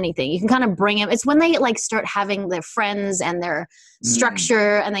kind of do anything. You can kind of bring him. It's when they like start having their friends and their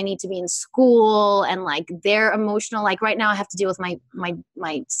structure, and they need to be in school, and like their emotional. Like right now, I have to deal with my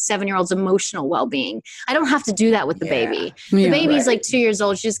 7-year-old's emotional well-being. I don't have to do that with the baby. The baby's like 2 years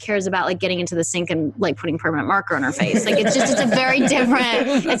old. She just cares about like getting into the sink and like putting permanent marker on her face. Like it's a very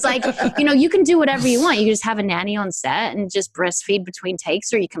different, it's like, you can do whatever you want. You can just have a nanny on set and just breastfeed between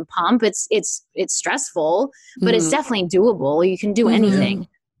takes, or you can pump. It's stressful, but it's definitely doable. You can do anything.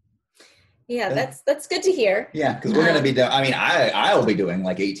 Yeah, that's good to hear. Yeah, because we're going to be doing, I'll be doing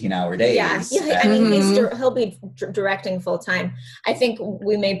like 18-hour days. Yeah. I mean, he'll be directing full time. I think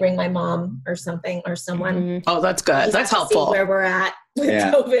we may bring my mom or something or someone. Oh, that's good. That's helpful. See where we're at with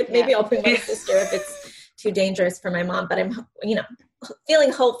COVID. Maybe I'll bring my sister if it's too dangerous for my mom. But I'm,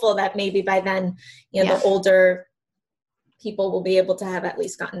 feeling hopeful that maybe by then, the older people will be able to have at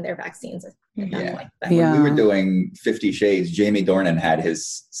least gotten their vaccines at that point. But when we were doing 50 Shades, Jamie Dornan had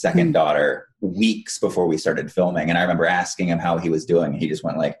his second daughter weeks before we started filming. And I remember asking him how he was doing. He just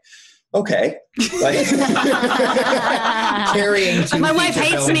went like, okay. Like, carrying two my wife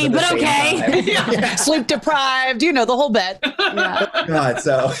hates me, but okay. Sleep deprived, the whole bit. God,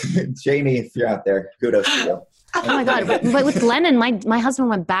 so Jamie, if you're out there, kudos to you. Oh my God. But with Lennon, my husband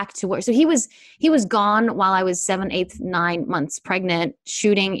went back to work. So he was gone while I was 7, 8, 9 months pregnant,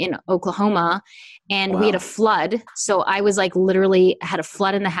 shooting in Oklahoma, and we had a flood. So I was like, literally had a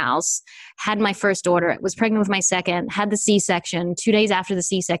flood in the house, had my first daughter, was pregnant with my second, had the C-section. 2 days after the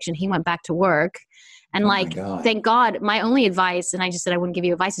C-section, he went back to work. And thank God, my only advice, and I just said I wouldn't give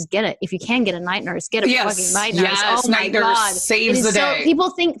you advice, is get it. If you can get a night nurse, get a fucking night nurse. Yes, night nurse saves the day. People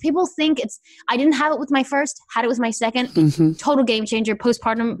think it's, I didn't have it with my first, had it with my second, total game changer,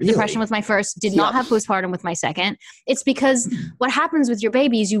 postpartum depression with my first, did not have postpartum with my second. It's because what happens with your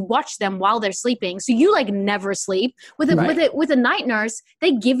baby is you watch them while they're sleeping. So you like never sleep. With a night nurse,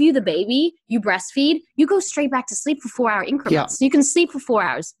 they give you the baby, you breastfeed, you go straight back to sleep for 4-hour increments. Yeah. So you can sleep for 4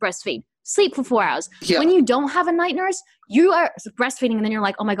 hours, breastfeed. Sleep for 4 hours. Yeah. When you don't have a night nurse, you are breastfeeding, and then you're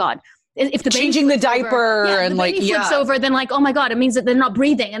like, oh my God. If the baby changing the diaper and the baby flips over, then like, oh my God, it means that they're not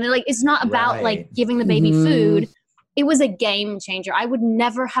breathing. And they're like, it's not about like giving the baby food. It was a game changer. I would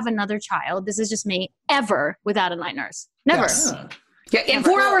never have another child. This is just me ever without a night nurse. Never. Yes. Yeah, and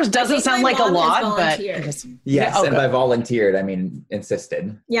 4 hours doesn't sound like a lot, but yes, and by volunteered, I mean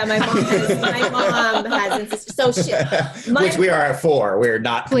insisted. Yeah, my mom has insisted. So which we are at 4. We're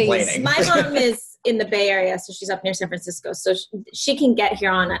not complaining. My mom is in the Bay Area, so she's up near San Francisco. So she can get here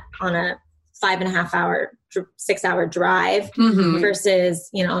on a 5.5 hour, 6 hour drive versus,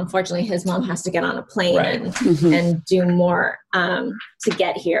 unfortunately his mom has to get on a plane and do more to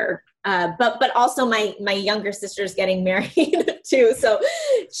get here. But also my younger sister's getting married too. So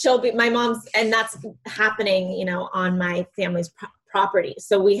she'll be my mom's, and that's happening, on my family's property.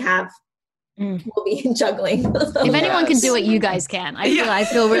 So we have, we'll be juggling. If anyone can do it, you guys can. I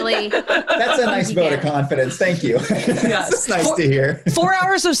feel really. That's a nice vote of confidence. Thank you. It's nice to hear. 4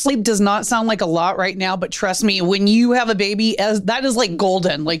 hours of sleep does not sound like a lot right now, but trust me, when you have a baby, that is like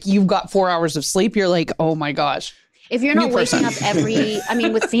golden. Like you've got 4 hours of sleep, you're like, oh my gosh. If you're not waking up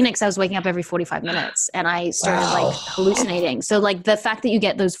with Phoenix, I was waking up every 45 minutes and I started like hallucinating. So like the fact that you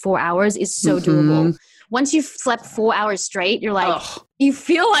get those 4 hours is so doable. Once you've slept 4 hours straight, you're like, you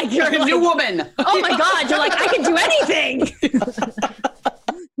feel like you're a new woman. Oh my God. You're like, I can do anything.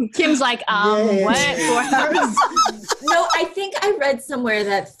 Kim's like, what? 4 hours? No, I think I read somewhere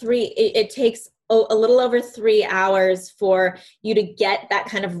that it takes a little over 3 hours for you to get that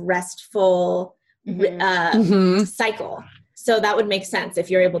kind of restful cycle. So that would make sense. If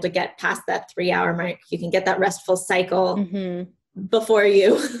you're able to get past that 3 hour mark, you can get that restful cycle before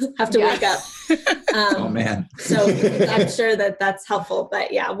you have to wake up. Oh man. So I'm sure that's helpful,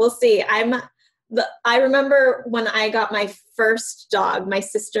 but yeah, we'll see. I remember when I got my first dog, my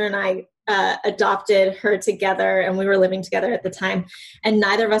sister and I adopted her together, and we were living together at the time, and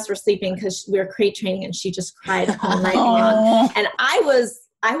neither of us were sleeping because we were crate training, and she just cried all night long. And I was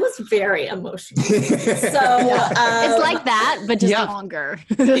very emotional. So it's like that, but just longer.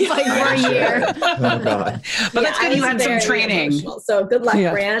 It's like for a year. Oh, God. But that's good. You had some training. Emotional. So good luck,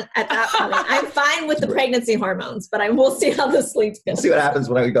 Brant. At that point, I'm fine with the pregnancy hormones, but we'll see how the sleep goes. We'll see what happens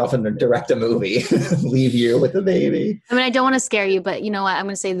when I go off and direct a movie, leave you with the baby. I mean, I don't want to scare you, but you know what? I'm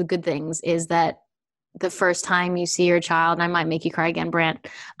going to say the good things is that the first time you see your child, and I might make you cry again, Brant.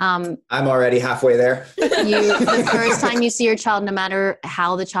 I'm already halfway there. The first time you see your child, no matter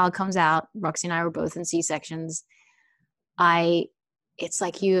how the child comes out, Roxy and I were both in C-sections. It's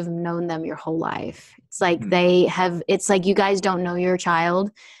like you have known them your whole life. It's like it's like you guys don't know your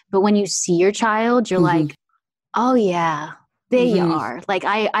child, but when you see your child, you're like, oh yeah, there you are. Like,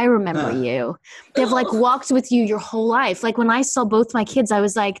 I remember you. They've like walked with you your whole life. Like when I saw both my kids, I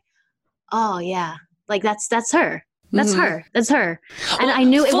was like, oh yeah. Like that's her. That's her. That's her. And I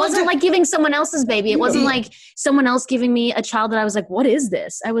knew it wasn't like giving someone else's baby. It wasn't like someone else giving me a child that I was like, what is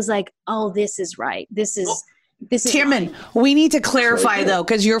this? I was like, oh, this is right. This is Tiernan, we need to clarify though,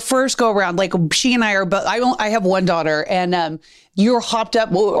 because your first go around, like she and I are both, I have one daughter, and you're hopped up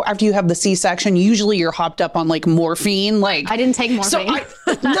after you have the C-section. Usually you're hopped up on like morphine. Like I didn't take morphine.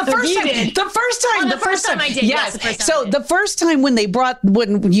 So the first time I did. Yes. The first time when they brought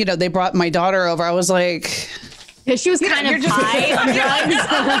my daughter over, I was like, yeah, she was kind of high on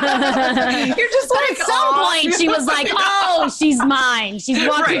drugs. You're just like, at some point she was like, oh, she's mine. She's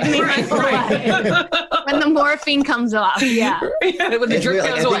walking with me my whole life. When the morphine comes off. Yeah. When the drug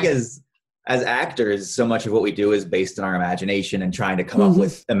goes away. I think as actors, so much of what we do is based on our imagination and trying to come up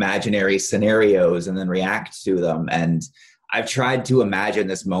with imaginary scenarios and then react to them. And I've tried to imagine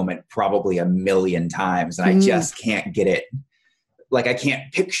this moment probably 1,000,000 times, and I just can't get it. Like, I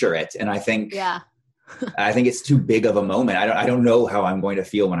can't picture it. And I think... I think it's too big of a moment. I don't know how I'm going to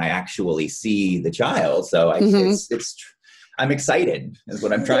feel when I actually see the child. So I'm excited is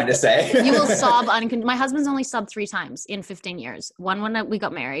what I'm trying to say. You will sob. My husband's only sobbed 3 times in 15 years. One when we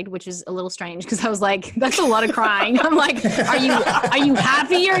got married, which is a little strange because I was like, that's a lot of crying. I'm like, are you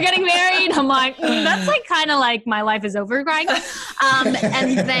happy you're getting married? I'm like, that's like kind of like my life is over crying.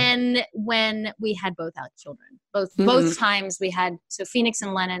 And then when we had both our children, both times we had, so Phoenix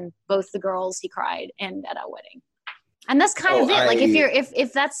and Lennon, both the girls, he cried, and at our wedding. And that's kind of it. Like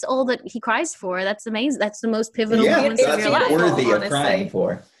if that's all that he cries for, that's amazing. That's the most pivotal moments of your life. That's worthy of crying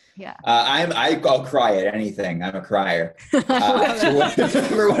for. Yeah. I'll cry at anything. I'm a crier. For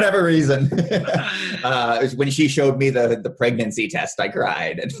whatever reason. When she showed me the pregnancy test, I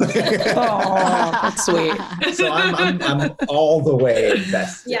cried. Oh, that's sweet. So I'm all the way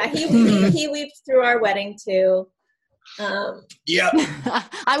invested. Yeah, he weeps through our wedding too. Yep.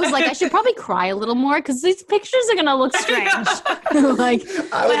 I was like, I should probably cry a little more because these pictures are gonna look strange. Like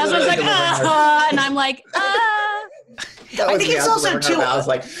my husband's like, and I'm like, I think it's also too. I was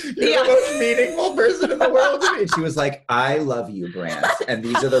like, you're the most meaningful person in the world to me. And she was like, I love you, Brant, and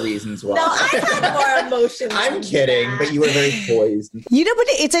these are the reasons why. No, I have more emotions. I'm kidding, but you were very poised. You know, but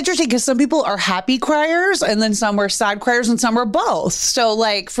it's interesting because some people are happy criers, and then some are sad criers, and some are both. So,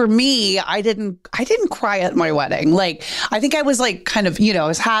 like for me, I didn't cry at my wedding. Like I think I was like kind of, I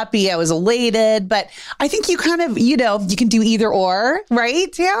was happy, I was elated, but I think you kind of, you can do either or,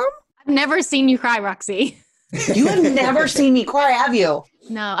 right, Tim? I've never seen you cry, Roxy. You have never seen me cry, have you?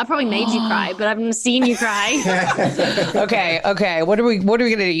 No, I probably made you cry, but I've never seen you cry. Okay. What are we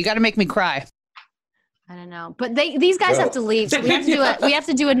gonna do? You got to make me cry. I don't know, but these guys have to leave. So we have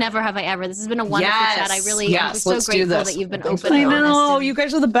to do a Never Have I Ever. This has been a wonderful chat. I'm so grateful that you've been open. I know, you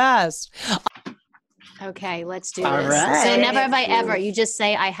guys are the best. Okay, let's do this. Right. So never have I ever. You just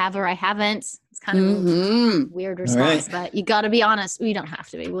say I have or I haven't. It's kind of a weird response, but you got to be honest. We don't have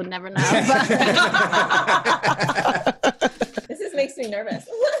to be. We'll never know. This makes me nervous.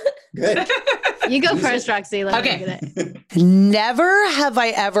 Good. You go first, Roxy. Let me get it. Never have I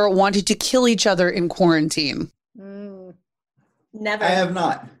ever wanted to kill each other in quarantine. Never. I have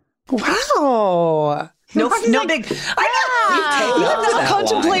not. Wow. No big. I know. You have not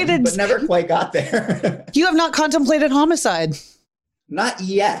contemplated, but never quite got there. You have not contemplated homicide. Not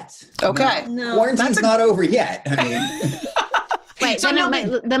yet. Okay. No. Quarantine's not over yet. I mean. Wait.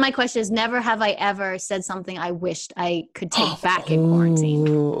 Then my question is: never have I ever said something I wished I could take back in quarantine.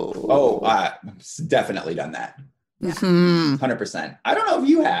 Definitely done that. 100%. I don't know if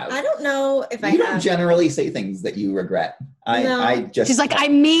you have. I don't know if I have. You don't generally say things that you regret. She's like, I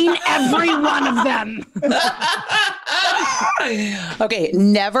mean every one of them. Okay.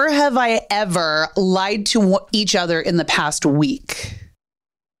 Never have I ever lied to each other in the past week.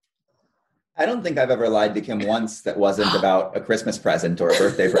 I don't think I've ever lied to Kim once that wasn't about a Christmas present or a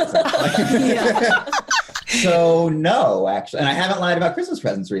birthday present. So no, actually. And I haven't lied about Christmas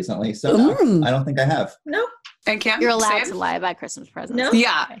presents recently. So no, I don't think I have. No. And Kim? You're allowed to lie about Christmas presents. No.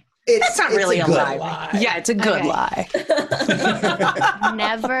 Yeah. Okay. It's not really a lie. Yeah, it's a good lie.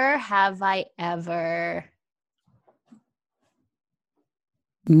 Never have I ever.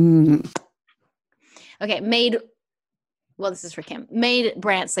 Okay, this is for Kim. Made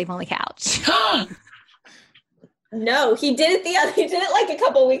Brant sleep on the couch. No, he did it like a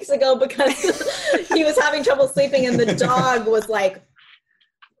couple weeks ago because he was having trouble sleeping and the dog was like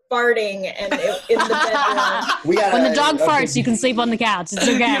farting and in the bedroom. When the dog farts, you can sleep on the couch. It's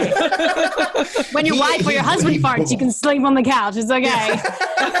okay. When your wife or your husband farts, you can sleep on the couch. It's okay.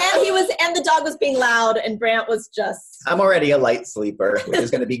 And the dog was being loud and Brant was just. I'm already a light sleeper, which is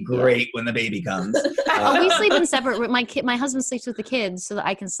going to be great when the baby comes. We sleep in separate. My husband sleeps with the kids so that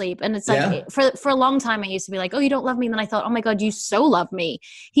I can sleep. And it's like for a long time, I used to be like, "Oh, you don't love me." And then I thought, "Oh my God, you so love me."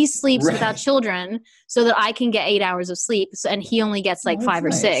 He sleeps without children so that I can get 8 hours of sleep. And he only gets like 5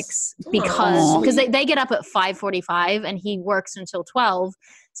 or 6 because they get up at 5:45 and he works until 12.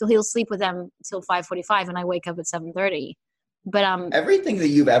 So he'll sleep with them till 5:45 and I wake up at 7:30. But everything that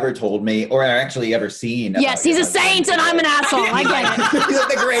you've ever told me or actually ever seen. Yes, he's a saint and I'm an asshole. I get it. He's like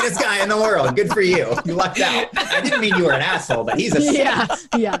the greatest guy in the world. Good for you. You lucked out. I didn't mean you were an asshole, but he's a saint.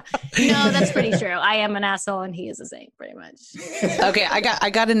 Yeah. No, that's pretty true. I am an asshole and he is a saint, pretty much. Okay, I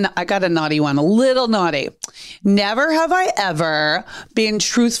got a naughty one, a little naughty. Never have I ever been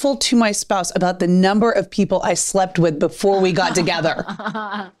truthful to my spouse about the number of people I slept with before we got together.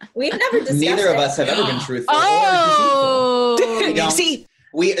 We've never discussed Neither of us have ever been truthful. See,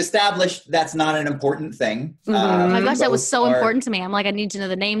 we established that's not an important thing. Oh my gosh, that was so important to me. I'm like, I need to know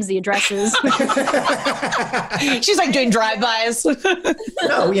the names, the addresses. She's like doing drive-bys.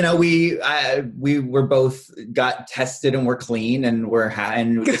 No, we were both got tested and we're clean and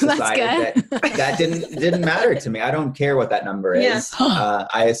and decided that didn't matter to me. I don't care what that number is. Yes.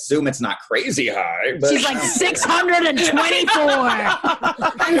 I assume it's not crazy high. But she's like 624.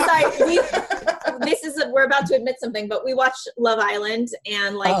 I'm sorry. We're about to admit something, but we watched Love Island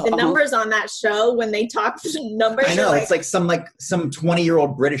and the numbers on that show when they talk numbers. I know it's like some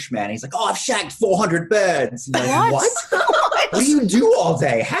 20-year-old British man. He's like, "Oh, I've shagged 400 beds." Like, what? What do you do all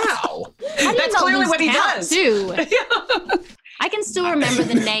day? How? That's clearly what he does too. I can still remember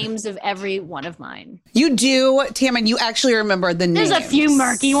the names of every one of mine. You do, Tammin. You actually remember the names. There's a few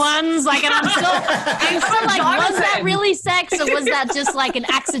murky ones. Like, and I'm still like, was that really sex or was that just like an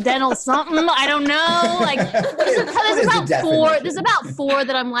accidental something? I don't know. Like, there's about four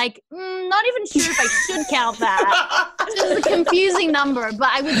that I'm like, not even sure if I should count that. It's a confusing number, but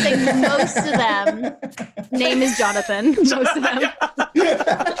I would say most of them. Name is Jonathan. Most of them.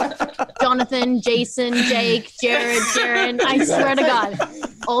 Jonathan, Jason, Jake, Jared, Jaren. I swear to God,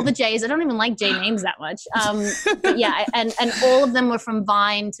 all the J's. I don't even like J names that much. But yeah, and all of them were from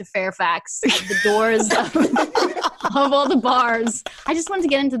Vine to Fairfax at the doors of all the bars. I just wanted to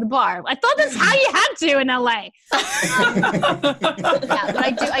get into the bar. I thought that's how you had to in LA. Yeah,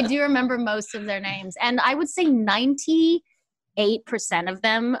 but I do remember most of their names, and I would say 98% of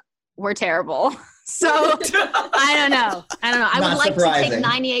them were terrible. So I don't know. I would like to take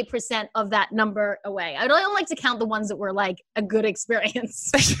 98% of that number away. I don't like to count the ones that were like a good experience.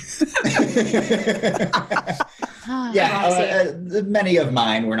 Many of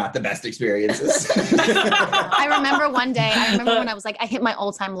mine were not the best experiences. I remember one day, when I was like, I hit my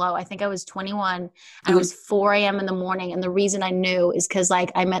all-time low. I think I was 21 and it was 4 a.m. in the morning. And the reason I knew is because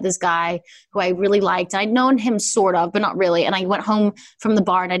like I met this guy who I really liked. I'd known him sort of, but not really. And I went home from the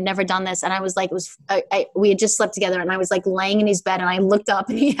bar and I'd never done this. And I was like, we had just slept together and I was like laying in his bed and I looked up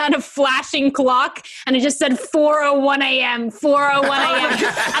and he had a flashing clock and it just said 4:01 a.m., 4:01 a.m.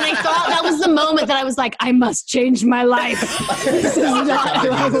 And I thought that was the moment that I was like, I must change my life. This is not who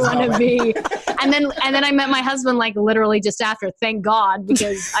I want to be. And then I met my husband like literally just after, thank God,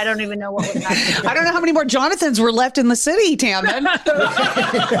 because I don't even know what would happen. I don't know how many more Jonathans were left in the city, Tammin.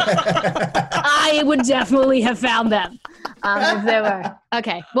 I would definitely have found them if they were.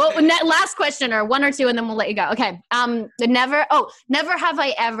 Okay. Well, last question or one or two, and then we'll let you go. Okay. Never have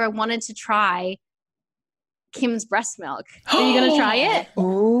I ever wanted to try Kim's breast milk. Are you going to try it?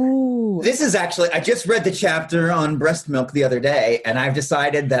 Ooh. This is actually, I just read the chapter on breast milk the other day, and I've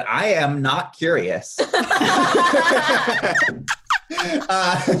decided that I am not curious.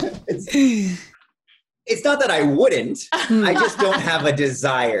 It's not that I wouldn't. I just don't have a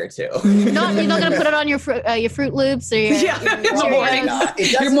desire to. You're not going to put it on your Fruit Loops or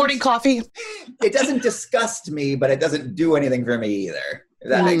your morning coffee. It doesn't disgust me, but it doesn't do anything for me either.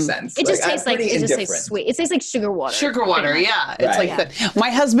 That makes sense. It just tastes like sweet. It tastes like sugar water. Sugar water, yeah. It's like that.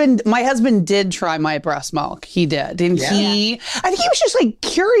 My husband did try my breast milk. He did. And I think he was just like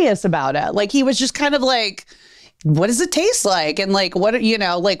curious about it. Like he was just kind of like, what does it taste like? And like, what, you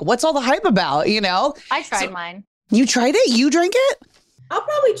know, like what's all the hype about, you know? I tried mine. You tried it? You drank it? I'll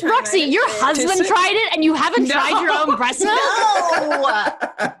probably try. Roxy, your husband tried it and you haven't tried your own breast milk?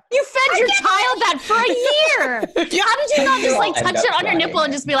 No. You fed your child that for a year. How did you not just like touch it on your nipple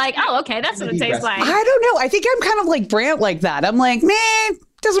and just be like, oh, okay, that's what it tastes like? I don't know. I think I'm kind of like Brant like that. I'm like, man,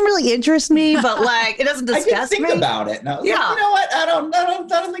 doesn't really interest me, but like it doesn't disgust me. I did think about it. No, you know what? I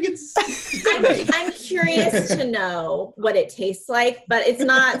don't think it's. I'm curious to know what it tastes like, but it's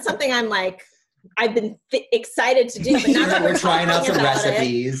not something I'm like. I've been excited to do, but now that we're trying out some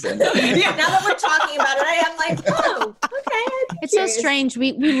recipes, now that we're talking about it, I am like, oh, okay. It's so strange.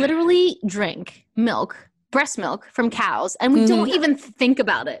 We literally drink breast milk from cows, and we don't even think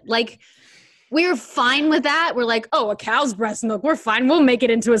about it. Like we're fine with that. We're like, oh, a cow's breast milk. We're fine. We'll make it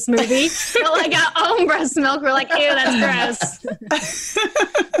into a smoothie. But like our own breast milk, we're like, ew, that's gross.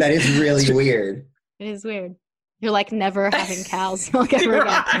 That is really weird. It is weird. You're like never having cow's milk ever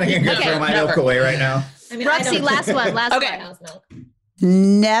again. I'm going to throw my milk away right now. I mean, Roxy, last one.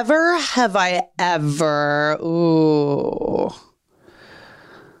 Never have I ever. Ooh.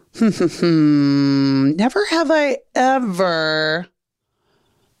 Never have I ever.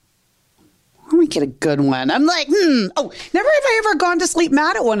 Let me get a good one. I'm like, Oh, never have I ever gone to sleep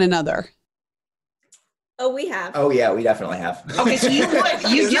mad at one another. Oh, we have. Oh, yeah, we definitely have. Okay, so you would.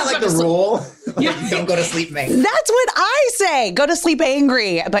 Isn't that like the rule? Don't go to sleep angry. That's what I say. Go to sleep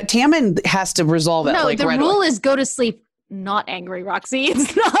angry. But Tammin has to resolve it. No, like, the right rule away. is go to sleep not angry, Roxy.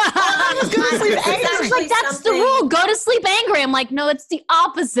 It's not. Go to sleep angry. Like, that's the rule. Go to sleep angry. I'm like, no, it's the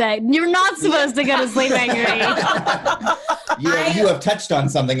opposite. You're not supposed to go to sleep angry. You have touched on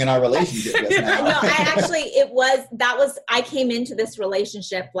something in our relationship just now. No, I came into this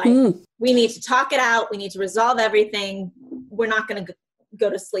relationship like, we need to talk it out. We need to resolve everything. We're not going to go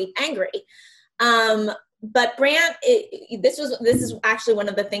to sleep angry. But Brant, this is actually one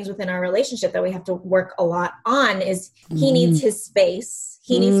of the things within our relationship that we have to work a lot on is he needs his space.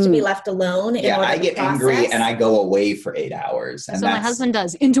 He needs to be left alone. I get angry and I go away for 8 hours. And that's what my husband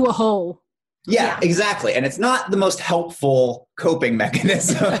does, into a hole. Yeah, exactly. And it's not the most helpful coping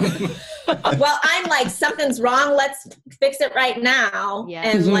mechanism. Well, I'm like, something's wrong. Let's fix it right now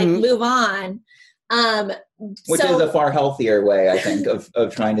and like move on. Which is a far healthier way, I think,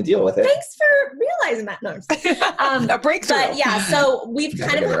 of trying to deal with it. Thanks for realizing that. No, a breakthrough. But yeah, so we've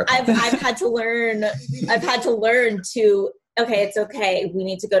I've had to learn to, okay, it's okay. We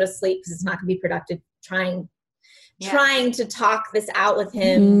need to go to sleep because it's not going to be productive trying to talk this out with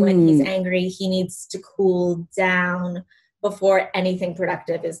him when he's angry. He needs to cool down before anything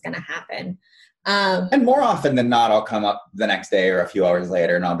productive is going to happen. And more often than not, I'll come up the next day or a few hours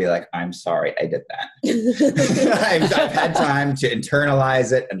later and I'll be like, I'm sorry, I did that. I've had time to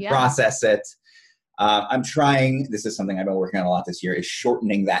internalize it and process it. I'm trying, this is something I've been working on a lot this year, is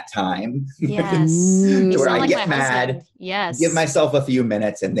shortening that time. Yes. To where I get mad, give myself a few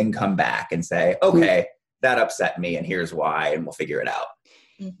minutes and then come back and say, okay, that upset me and here's why, and we'll figure it out.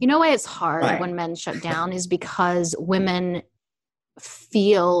 You know why it's hard when men shut down is because women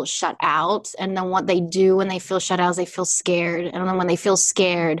feel shut out, and then what they do when they feel shut out is they feel scared, and then when they feel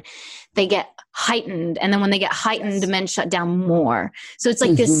scared they get heightened, and then when they get heightened men shut down more. So it's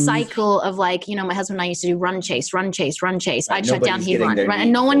like this cycle of like, you know, my husband and I used to do run chase. I'd shut down, he'd run,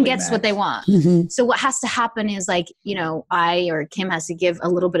 and no one gets what they want. So what has to happen is like, you know, I or Kim has to give a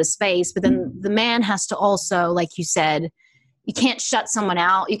little bit of space, but then the man has to also, like you said, you can't shut someone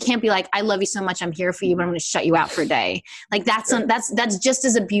out. You can't be like, I love you so much, I'm here for you, but I'm going to shut you out for a day. Like that's just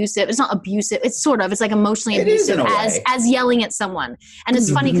as abusive. It's not abusive. It's sort of, it's like emotionally abusive as yelling at someone. And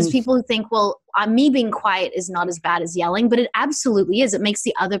it's funny because people who think, well, me being quiet is not as bad as yelling, but it absolutely is. It makes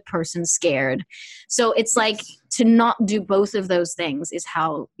the other person scared. So it's like to not do both of those things is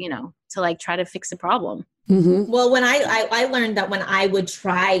how, you know, to like try to fix the problem. Well, when I learned that when I would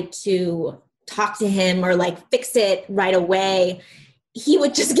try to talk to him or like fix it right away, he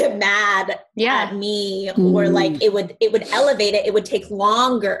would just get mad at me, or like it would elevate it. It would take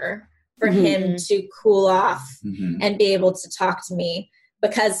longer for him to cool off and be able to talk to me,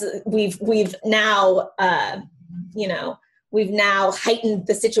 because we've now we've now heightened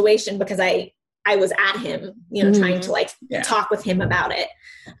the situation because I was at him, you know, trying to like talk with him about it.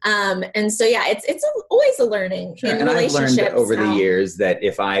 And so, it's always a learning in and relationships. I've learned over the years that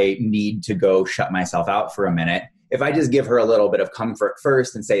if I need to go shut myself out for a minute, if I just give her a little bit of comfort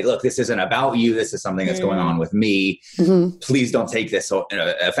first and say, look, this isn't about you. This is something that's going on with me. Please don't take this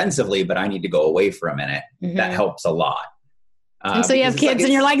offensively, but I need to go away for a minute. That helps a lot. And so you have kids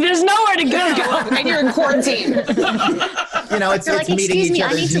and you're like, there's nowhere to go. And you're in quarantine. It's like, excuse me,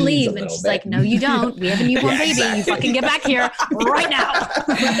 I need to leave. And she's like, no, you don't. We have a newborn baby. Exactly. You fucking get back here right now.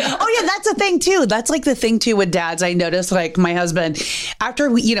 Oh yeah, that's a thing too. That's like the thing too with dads. I noticed like my husband, after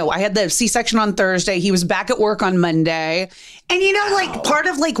I had the C-section on Thursday, he was back at work on Monday. And like part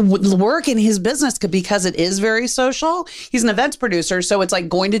of like work in his business, because it is very social, he's an events producer. So it's like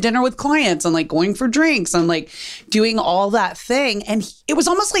going to dinner with clients and like going for drinks and like doing all that thing. And it was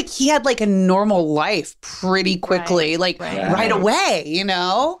almost like he had like a normal life pretty quickly, right away,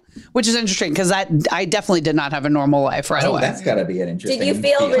 which is interesting because I definitely did not have a normal life right away. That's got to be an interesting. Did you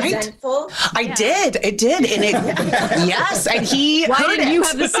feel resentful? I did. It did. And yes. And he Why didn't you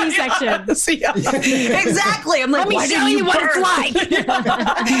have the C-section? Exactly. I'm like, let me show you what it's like.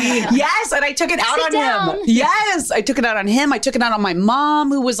 Yes. And I took it out on him. Yes. I took it out on him. I took it out on my mom,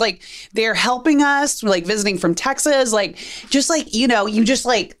 who was like there helping us, like visiting from Texas. Like, just like, you just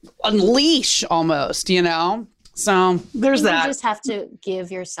like unleash almost, So there's that. You just have to give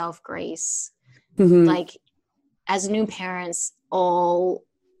yourself grace. Like as new parents,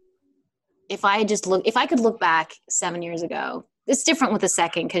 if I could look back 7 years ago, it's different with the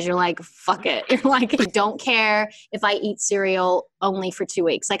second because you're like, fuck it. You're like, I don't care if I eat cereal only for 2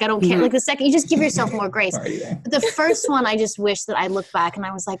 weeks. Like, I don't care. Like the second, you just give yourself more grace. But the first one, I just wish that I looked back and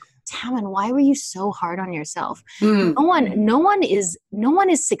I was like, Tammin, why were you so hard on yourself? No one is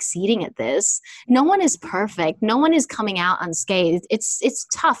succeeding at this. No one is perfect. No one is coming out unscathed. It's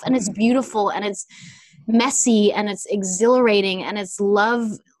tough and it's beautiful and it's messy and it's exhilarating and it's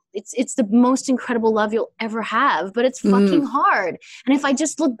love. It's the most incredible love you'll ever have, but it's fucking hard. And if I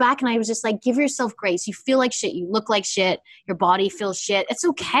just look back and I was just like, give yourself grace. You feel like shit. You look like shit. Your body feels shit. It's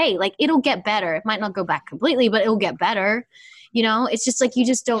okay. Like it'll get better. It might not go back completely, but it'll get better. It's just like, you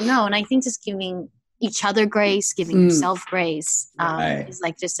just don't know. And I think just giving each other grace, giving yourself grace is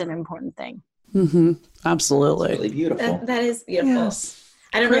like just an important thing. Absolutely. It's really beautiful. That is beautiful. Yes.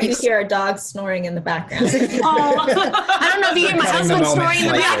 I don't know if you hear our dog snoring in the background. I don't know if you hear my husband snoring in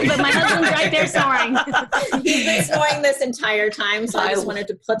the back, but my husband's right there snoring. He's been snoring this entire time, so I just wanted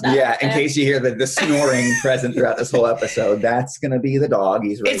to put that. Yeah, in case you hear the snoring present throughout this whole episode, that's going to be the dog.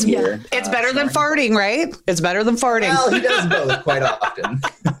 He's right here. It's better than farting, right? It's better than farting. Well, he does both quite often.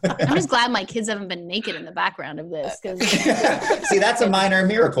 I'm just glad my kids haven't been naked in the background of this. See, that's a minor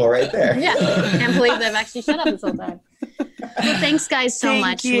miracle right there. Yeah, I can't believe they've actually shut up this whole time. Well, thanks, guys, so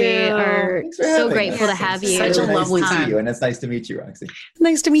much. You. We are so grateful to have you. Such a lovely time. To see you, and it's nice to meet you, Roxy.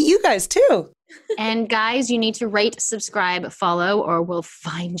 Nice to meet you guys, too. And guys, you need to rate, subscribe, follow, or we'll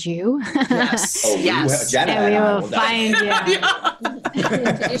find you. Yes. Jenna and we will find you.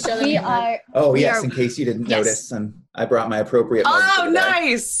 Did you show them? In case you didn't notice, I brought my appropriate mug Oh, today.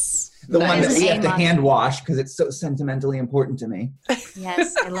 Nice. The one that we have to hand wash because it's so sentimentally important to me.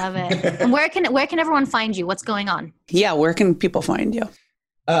 Yes, I love it. And where can everyone find you? What's going on? Yeah, where can people find you?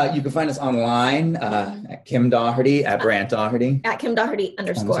 You can find us online at Kim Doherty, at Brant Doherty. At Kim Doherty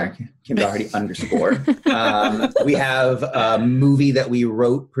 _. Kim Doherty _. We have a movie that we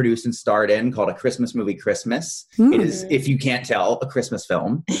wrote, produced, and starred in called A Christmas Movie Christmas. It is, if you can't tell, a Christmas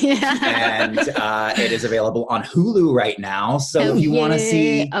film. And it is available on Hulu right now. So if you want to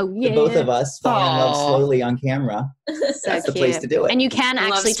see the both of us fall in love slowly on camera, that's the place to do it. And you can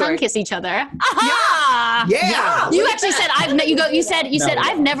actually tongue kiss each other. Yeah. You actually said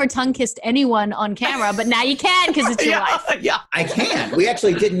I've never tongue kissed anyone on camera, but now you can because it's your life. Yeah, I can. We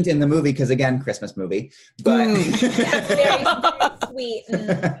actually didn't in the movie because, again, Christmas movie. But it's very sweet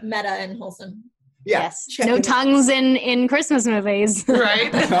and meta and wholesome. Yeah. Yes. No tongues in Christmas movies.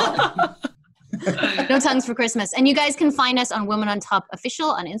 Right. No tongues for Christmas. And you guys can find us on Women on Top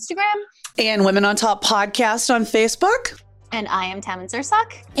Official on Instagram. And Women on Top Podcast on Facebook. And I am Tammin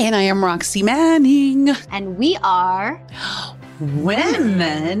Sursock. And I am Roxy Manning. And we are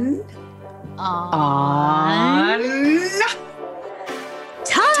Women on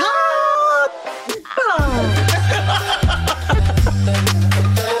Top.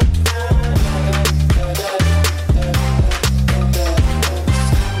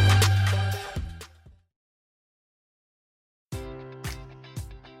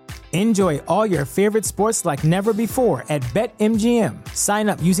 Enjoy all your favorite sports like never before at BetMGM. Sign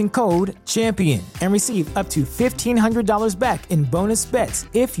up using code CHAMPION and receive up to $1,500 back in bonus bets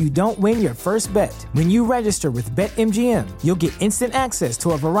if you don't win your first bet. When you register with BetMGM, you'll get instant access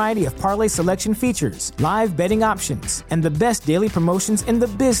to a variety of parlay selection features, live betting options, and the best daily promotions in the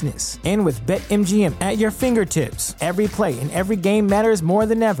business. And with BetMGM at your fingertips, every play and every game matters more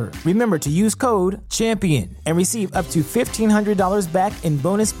than ever. Remember to use code CHAMPION and receive up to $1,500 back in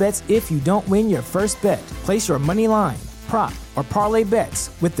bonus bets if you don't win your first bet. Place your money line, prop, or parlay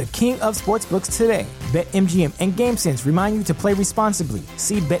bets with the king of sportsbooks today. BetMGM and GameSense remind you to play responsibly.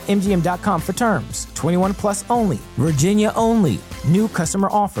 See BetMGM.com for terms. 21 plus only. Virginia only. New customer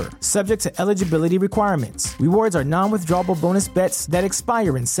offer. Subject to eligibility requirements. Rewards are non-withdrawable bonus bets that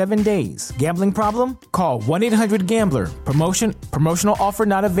expire in 7 days. Gambling problem? Call 1-800-GAMBLER. Promotional offer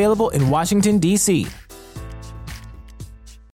not available in Washington, D.C.